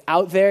deal. It's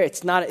out there.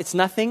 It's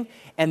nothing.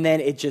 And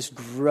then it just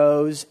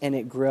grows and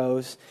it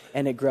grows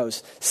and it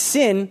grows.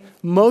 Sin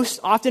most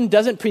often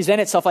doesn't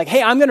present itself like,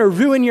 hey, I'm going to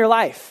ruin your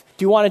life.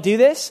 Do you want to do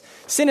this?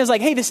 Sin is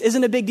like, hey, this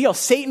isn't a big deal.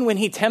 Satan, when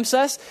he tempts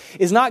us,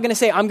 is not going to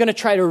say, I'm going to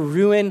try to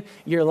ruin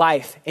your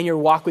life and your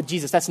walk with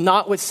Jesus. That's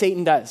not what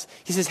Satan does.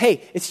 He says,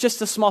 hey, it's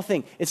just a small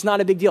thing. It's not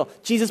a big deal.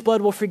 Jesus'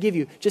 blood will forgive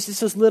you. Just it's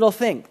this little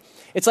thing.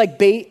 It's like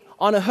bait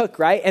on a hook,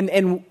 right? And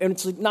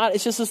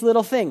it's just this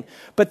little thing.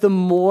 But the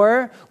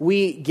more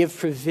we give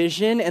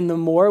provision and the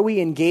more we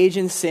engage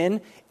in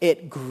sin,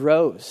 it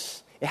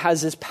grows. It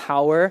has this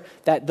power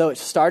that though it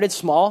started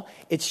small,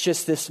 it's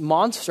just this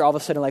monster all of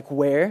a sudden, like,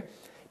 where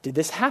did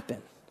this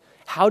happen?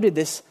 How did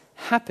this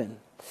happen?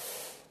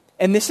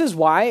 And this is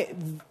why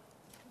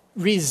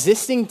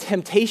resisting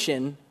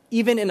temptation,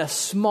 even in a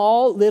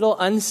small, little,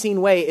 unseen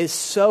way, is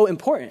so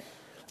important.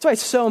 That's why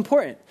it's so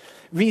important.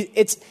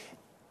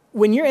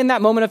 When you're in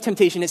that moment of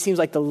temptation, it seems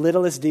like the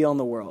littlest deal in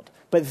the world.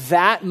 But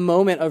that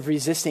moment of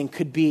resisting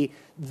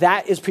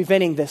that is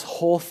preventing this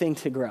whole thing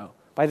to grow.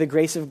 By the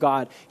grace of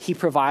God, he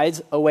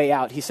provides a way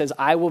out. He says,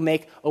 I will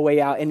make a way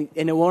out, and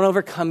it won't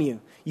overcome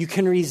you. You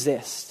can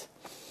resist.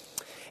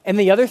 And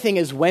the other thing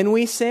is when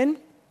we sin,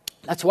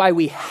 that's why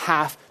we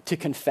have to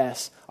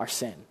confess our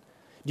sin.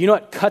 Do you know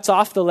what cuts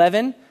off the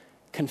leaven?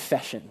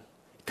 Confession.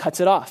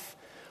 Cuts it off.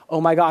 Oh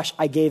my gosh,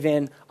 I gave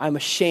in. I'm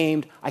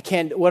ashamed. I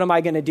can't, what am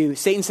I going to do?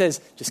 Satan says,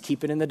 just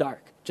keep it in the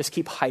dark. Just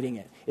keep hiding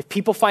it. If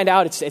people find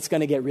out, it's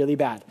going to get really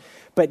bad.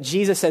 But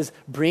Jesus says,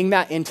 bring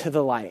that into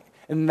the light.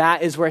 And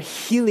that is where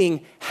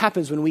healing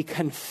happens when we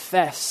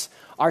confess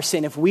our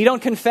sin. If we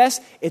don't confess,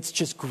 it's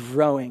just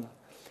growing.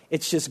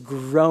 It's just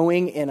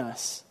growing in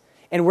us.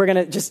 And we're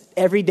going to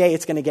every day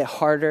it's going to get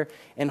harder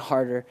and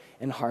harder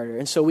and harder.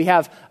 And so we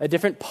have a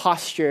different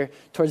posture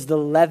towards the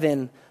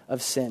leaven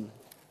of sin.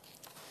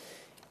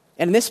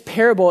 And in this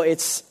parable,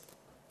 it's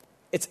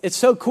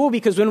so cool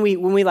because when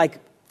we like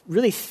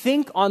really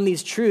think on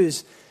these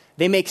truths,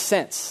 they make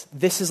sense.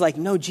 This is like,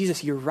 no,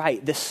 Jesus, you're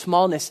right. This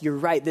smallness, you're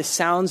right. This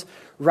sounds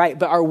right.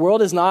 But our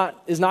world is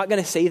not going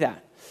to say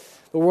that.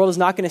 The world is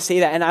not going to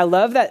say that. And I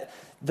love that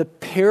the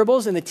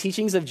parables and the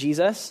teachings of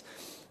Jesus,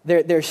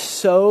 they're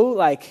so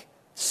like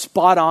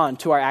spot on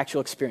to our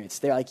actual experience.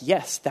 They're like,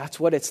 yes, that's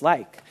what it's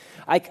like.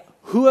 Like,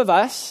 who of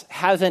us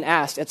hasn't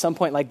asked at some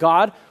point, like,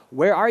 God,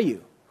 where are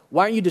you?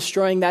 Why aren't you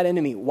destroying that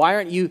enemy? Why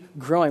aren't you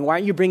growing? Why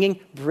aren't you bringing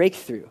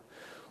breakthrough?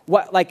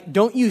 What, like,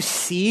 don't you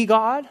see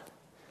God?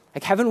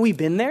 Like, haven't we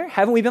been there?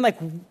 Haven't we been like,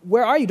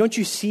 where are you? Don't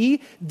you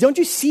see? Don't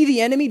you see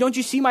the enemy? Don't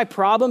you see my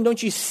problem?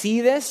 Don't you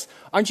see this?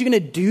 Aren't you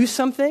going to do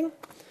something?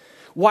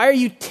 Why are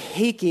you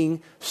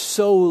taking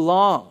so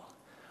long?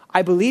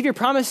 I believe your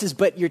promises,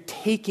 but you're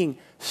taking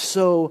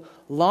so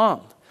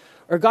long.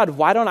 Or God,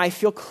 why don't I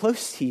feel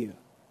close to you?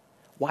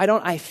 Why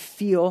don't I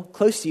feel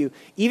close to you?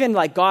 Even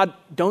like, God,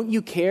 don't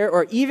you care?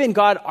 Or even,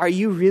 God, are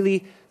you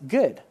really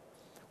good?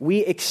 We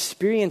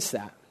experience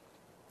that.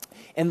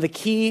 And the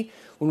key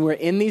when we're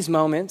in these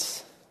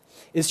moments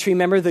is to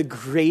remember the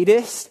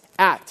greatest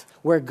act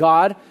where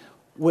God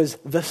was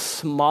the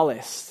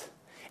smallest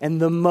and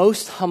the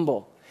most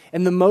humble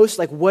and the most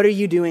like, what are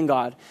you doing,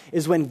 God?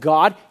 Is when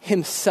God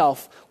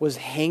himself was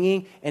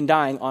hanging and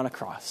dying on a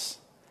cross.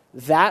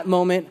 That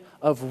moment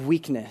of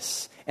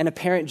weakness and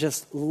apparent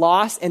just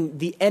loss, and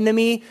the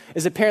enemy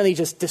is apparently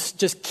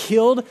just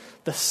killed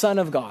the Son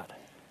of God.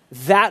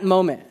 That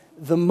moment,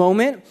 the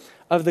moment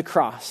of the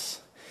cross,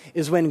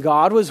 is when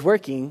God was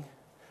working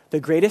the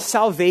greatest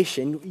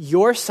salvation,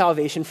 your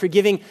salvation,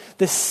 forgiving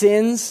the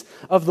sins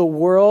of the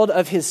world,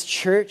 of his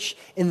church,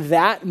 in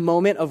that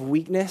moment of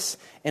weakness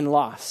and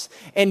loss.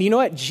 And you know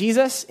what?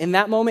 Jesus, in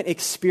that moment,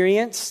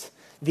 experienced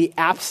the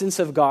absence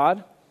of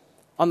God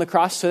on the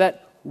cross so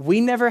that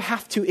we never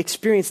have to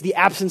experience the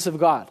absence of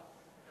God.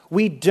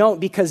 We don't,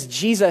 because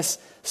Jesus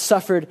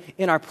suffered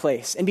in our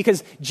place. And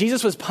because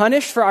Jesus was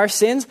punished for our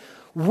sins,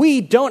 we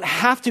don't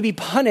have to be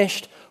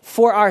punished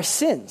for our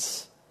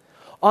sins.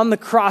 On the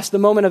cross, the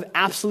moment of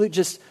absolute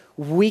just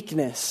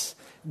weakness,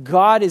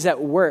 God is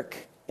at work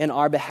in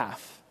our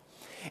behalf.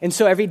 And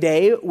so every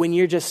day when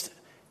you're just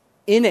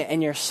in it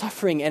and you're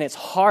suffering and it's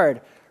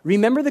hard,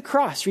 remember the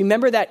cross.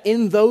 Remember that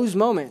in those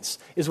moments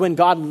is when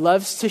God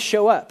loves to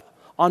show up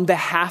on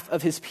behalf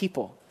of his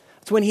people.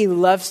 It's when he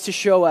loves to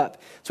show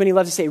up. It's when he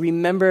loves to say,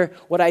 remember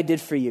what I did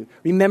for you.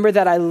 Remember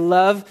that I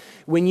love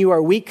when you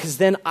are weak, because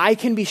then I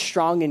can be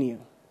strong in you.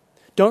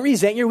 Don't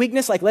resent your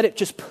weakness. Like, let it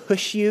just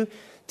push you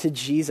to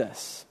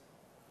Jesus.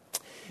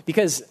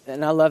 Because,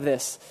 and I love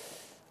this,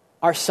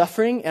 our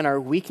suffering and our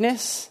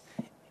weakness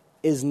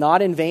is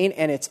not in vain,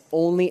 and it's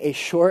only a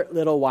short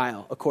little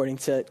while, according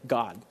to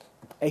God.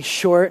 A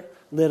short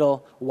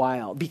little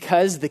while.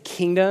 Because the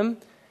kingdom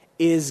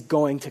is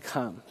going to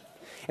come.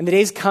 And the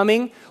day's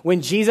coming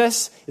when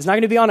Jesus is not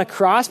going to be on a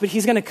cross, but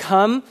he's going to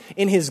come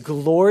in his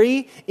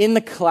glory in the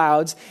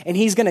clouds, and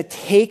he's going to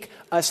take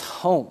us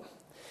home.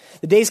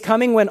 The day's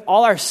coming when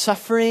all our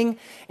suffering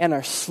and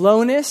our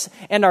slowness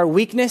and our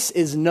weakness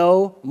is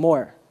no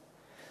more.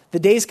 The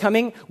day's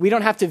coming, we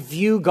don't have to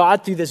view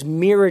God through this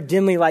mirror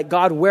dimly like,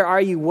 God, where are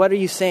you? What are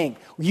you saying?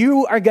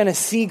 You are going to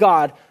see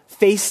God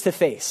face to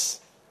face.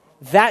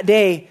 That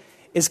day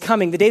is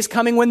coming. The day's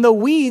coming when the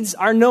weeds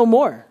are no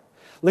more.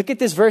 Look at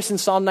this verse in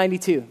Psalm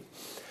 92.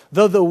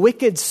 Though the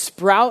wicked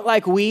sprout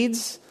like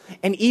weeds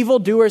and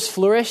evildoers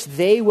flourish,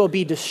 they will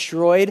be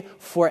destroyed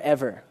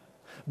forever.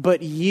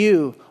 But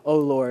you, O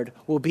Lord,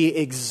 will be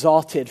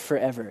exalted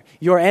forever.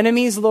 Your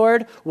enemies,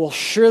 Lord, will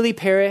surely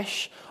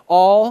perish.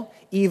 All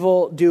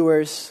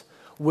evildoers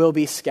will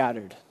be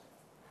scattered.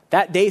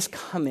 That day's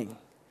coming.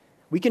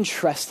 We can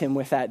trust him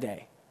with that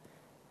day.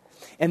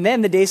 And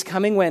then the day's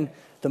coming when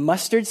the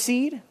mustard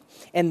seed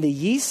and the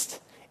yeast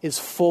is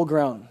full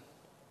grown.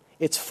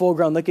 It's full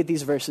grown. Look at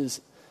these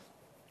verses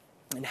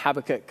in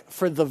Habakkuk.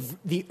 For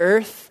the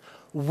earth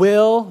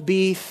will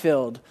be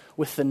filled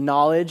with the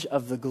knowledge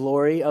of the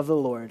glory of the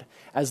Lord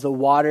as the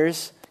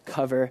waters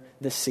cover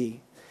the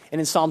sea. And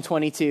in Psalm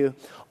 22,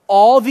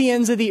 all the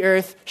ends of the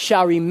earth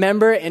shall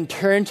remember and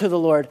turn to the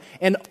Lord,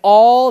 and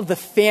all the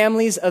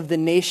families of the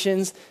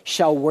nations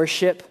shall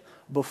worship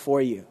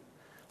before you.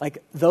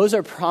 Like, those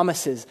are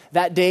promises.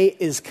 That day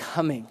is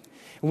coming.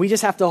 We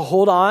just have to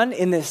hold on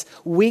in this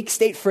weak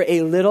state for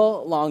a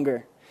little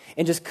longer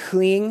and just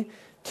cling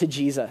to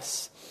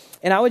Jesus.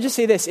 And I would just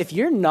say this, if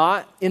you're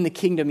not in the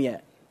kingdom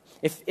yet,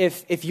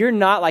 if you're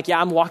not like,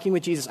 yeah, I'm walking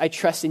with Jesus, I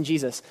trust in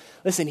Jesus.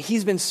 Listen,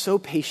 he's been so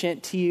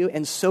patient to you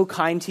and so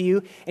kind to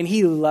you, and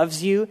he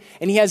loves you,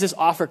 and he has this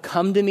offer,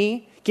 come to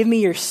me, give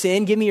me your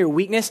sin, give me your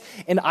weakness,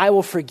 and I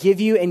will forgive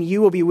you, and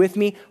you will be with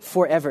me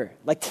forever,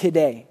 like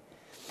today.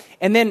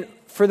 And then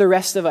for the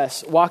rest of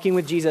us walking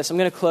with Jesus, I'm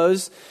going to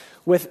close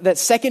with that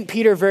 2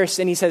 Peter verse,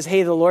 and he says,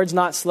 hey, the Lord's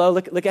not slow.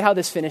 Look at how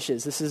this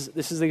finishes. This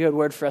is a good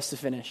word for us to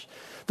finish.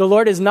 The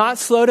Lord is not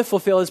slow to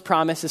fulfill his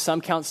promise, as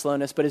some count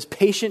slowness, but is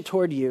patient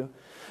toward you,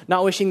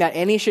 not wishing that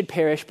any should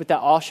perish, but that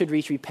all should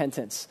reach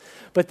repentance.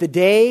 But the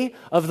day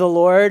of the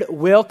Lord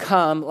will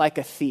come like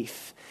a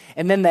thief.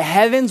 And then the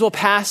heavens will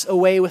pass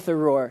away with a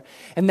roar,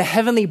 and the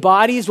heavenly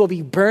bodies will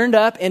be burned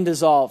up and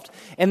dissolved,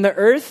 and the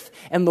earth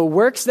and the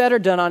works that are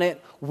done on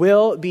it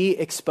will be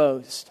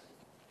exposed.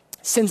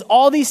 Since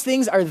all these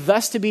things are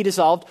thus to be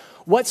dissolved,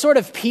 What sort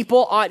of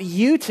people ought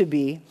you to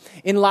be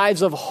in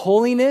lives of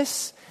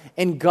holiness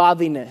and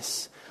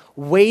godliness,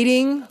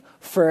 waiting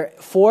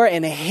for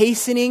and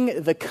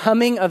hastening the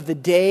coming of the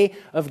day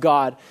of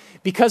God,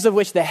 because of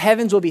which the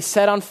heavens will be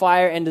set on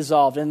fire and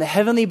dissolved, and the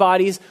heavenly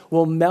bodies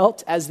will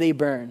melt as they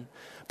burn.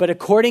 But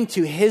according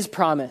to his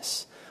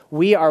promise,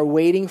 we are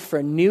waiting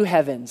for new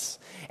heavens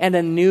and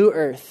a new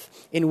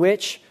earth in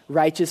which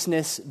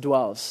righteousness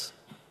dwells.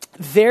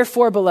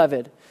 Therefore,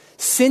 beloved,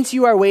 since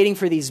you are waiting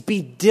for these,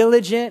 be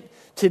diligent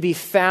to be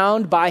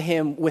found by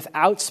him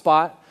without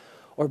spot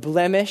or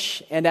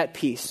blemish and at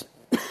peace,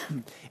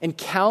 and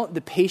count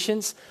the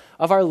patience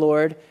of our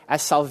Lord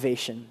as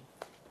salvation,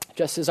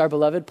 just as our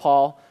beloved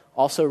Paul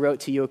also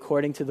wrote to you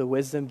according to the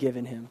wisdom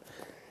given him.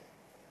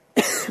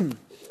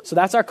 So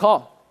that's our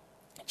call.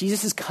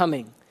 Jesus is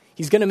coming.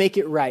 He's going to make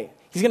it right.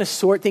 He's going to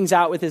sort things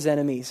out with his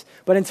enemies.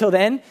 But until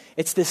then,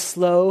 it's this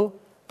slow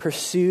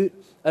pursuit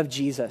of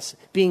Jesus,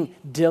 being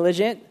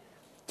diligent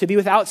to be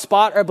without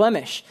spot or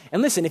blemish.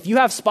 And listen, if you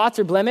have spots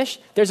or blemish,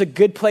 there's a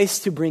good place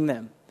to bring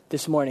them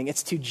this morning.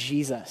 It's to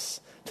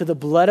Jesus, to the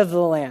blood of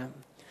the Lamb,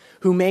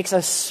 who makes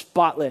us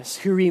spotless,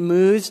 who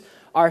removes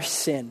our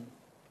sin.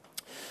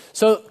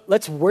 So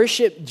let's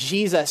worship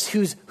Jesus,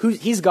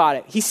 he's got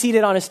it. He's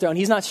seated on his throne.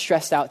 He's not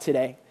stressed out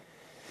today.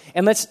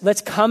 And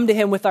let's come to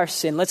him with our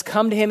sin. Let's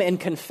come to him and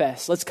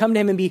confess. Let's come to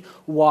him and be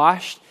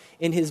washed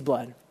in his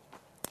blood.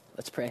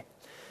 Let's pray.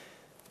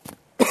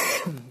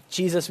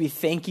 Jesus, we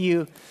thank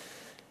you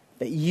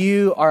that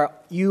you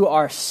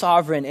are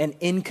sovereign and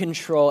in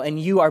control, and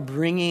you are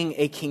bringing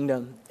a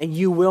kingdom, and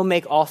you will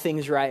make all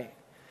things right.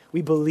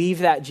 We believe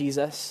that,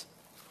 Jesus.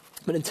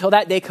 But until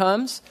that day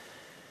comes,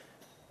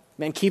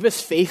 man, keep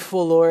us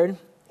faithful, Lord,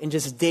 in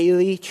just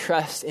daily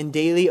trust and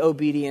daily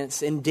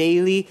obedience and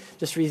daily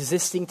just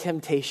resisting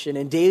temptation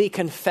and daily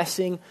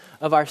confessing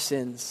of our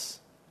sins.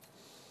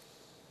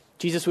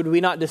 Jesus, would we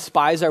not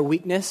despise our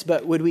weakness,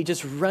 but would we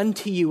just run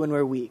to you when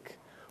we're weak?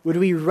 Would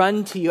we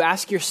run to you,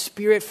 ask your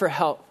Spirit for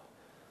help,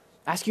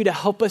 ask you to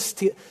help us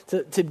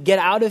to get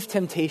out of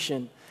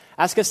temptation,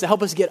 ask us to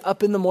help us get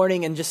up in the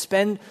morning and just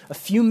spend a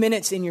few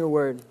minutes in your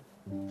word.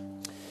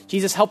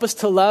 Jesus, help us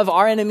to love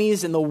our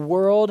enemies in the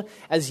world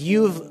as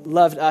you've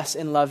loved us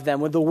and loved them.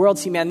 Would the world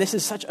see, man, this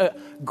is such a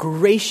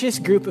gracious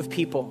group of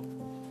people.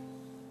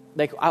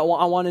 Like, I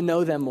want to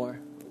know them more.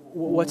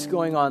 What's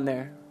going on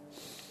there?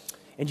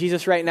 And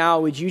Jesus, right now,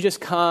 would you just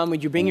come?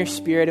 Would you bring your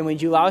Spirit? And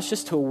would you allow us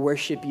just to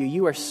worship you?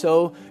 You are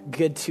so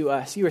good to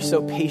us. You are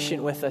so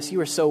patient with us. You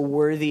are so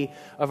worthy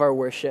of our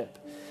worship.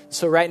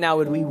 So right now,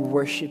 would we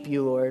worship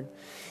you, Lord?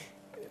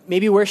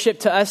 Maybe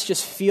worship to us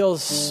just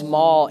feels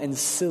small and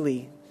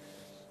silly.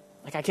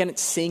 Like I can't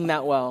sing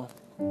that well.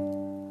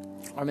 Or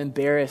I'm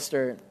embarrassed,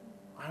 or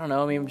I don't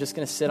know, maybe I'm just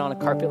going to sit on a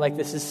carpet like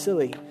this is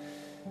silly.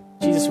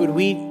 Jesus, would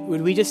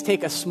we just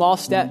take a small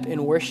step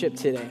in worship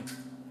today?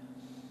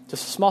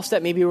 Just a small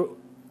step, maybe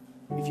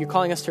if you're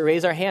calling us to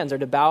raise our hands or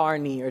to bow our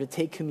knee or to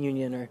take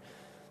communion, or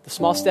the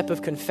small step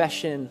of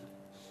confession,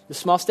 the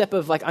small step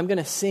of like, I'm going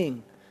to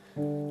sing.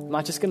 I'm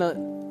not just going to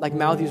like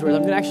mouth these words.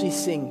 I'm going to actually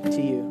sing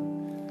to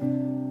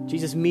you.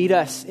 Jesus, meet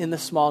us in the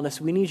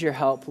smallness. We need your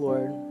help,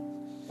 Lord.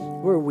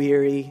 We're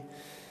weary.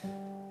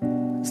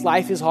 This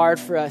life is hard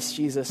for us,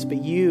 Jesus,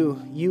 but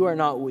you are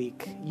not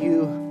weak.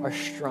 You are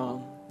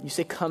strong. You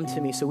say, come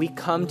to me. So we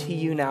come to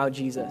you now,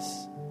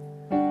 Jesus.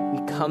 We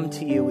come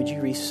to you. Would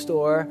you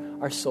restore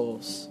our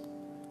souls?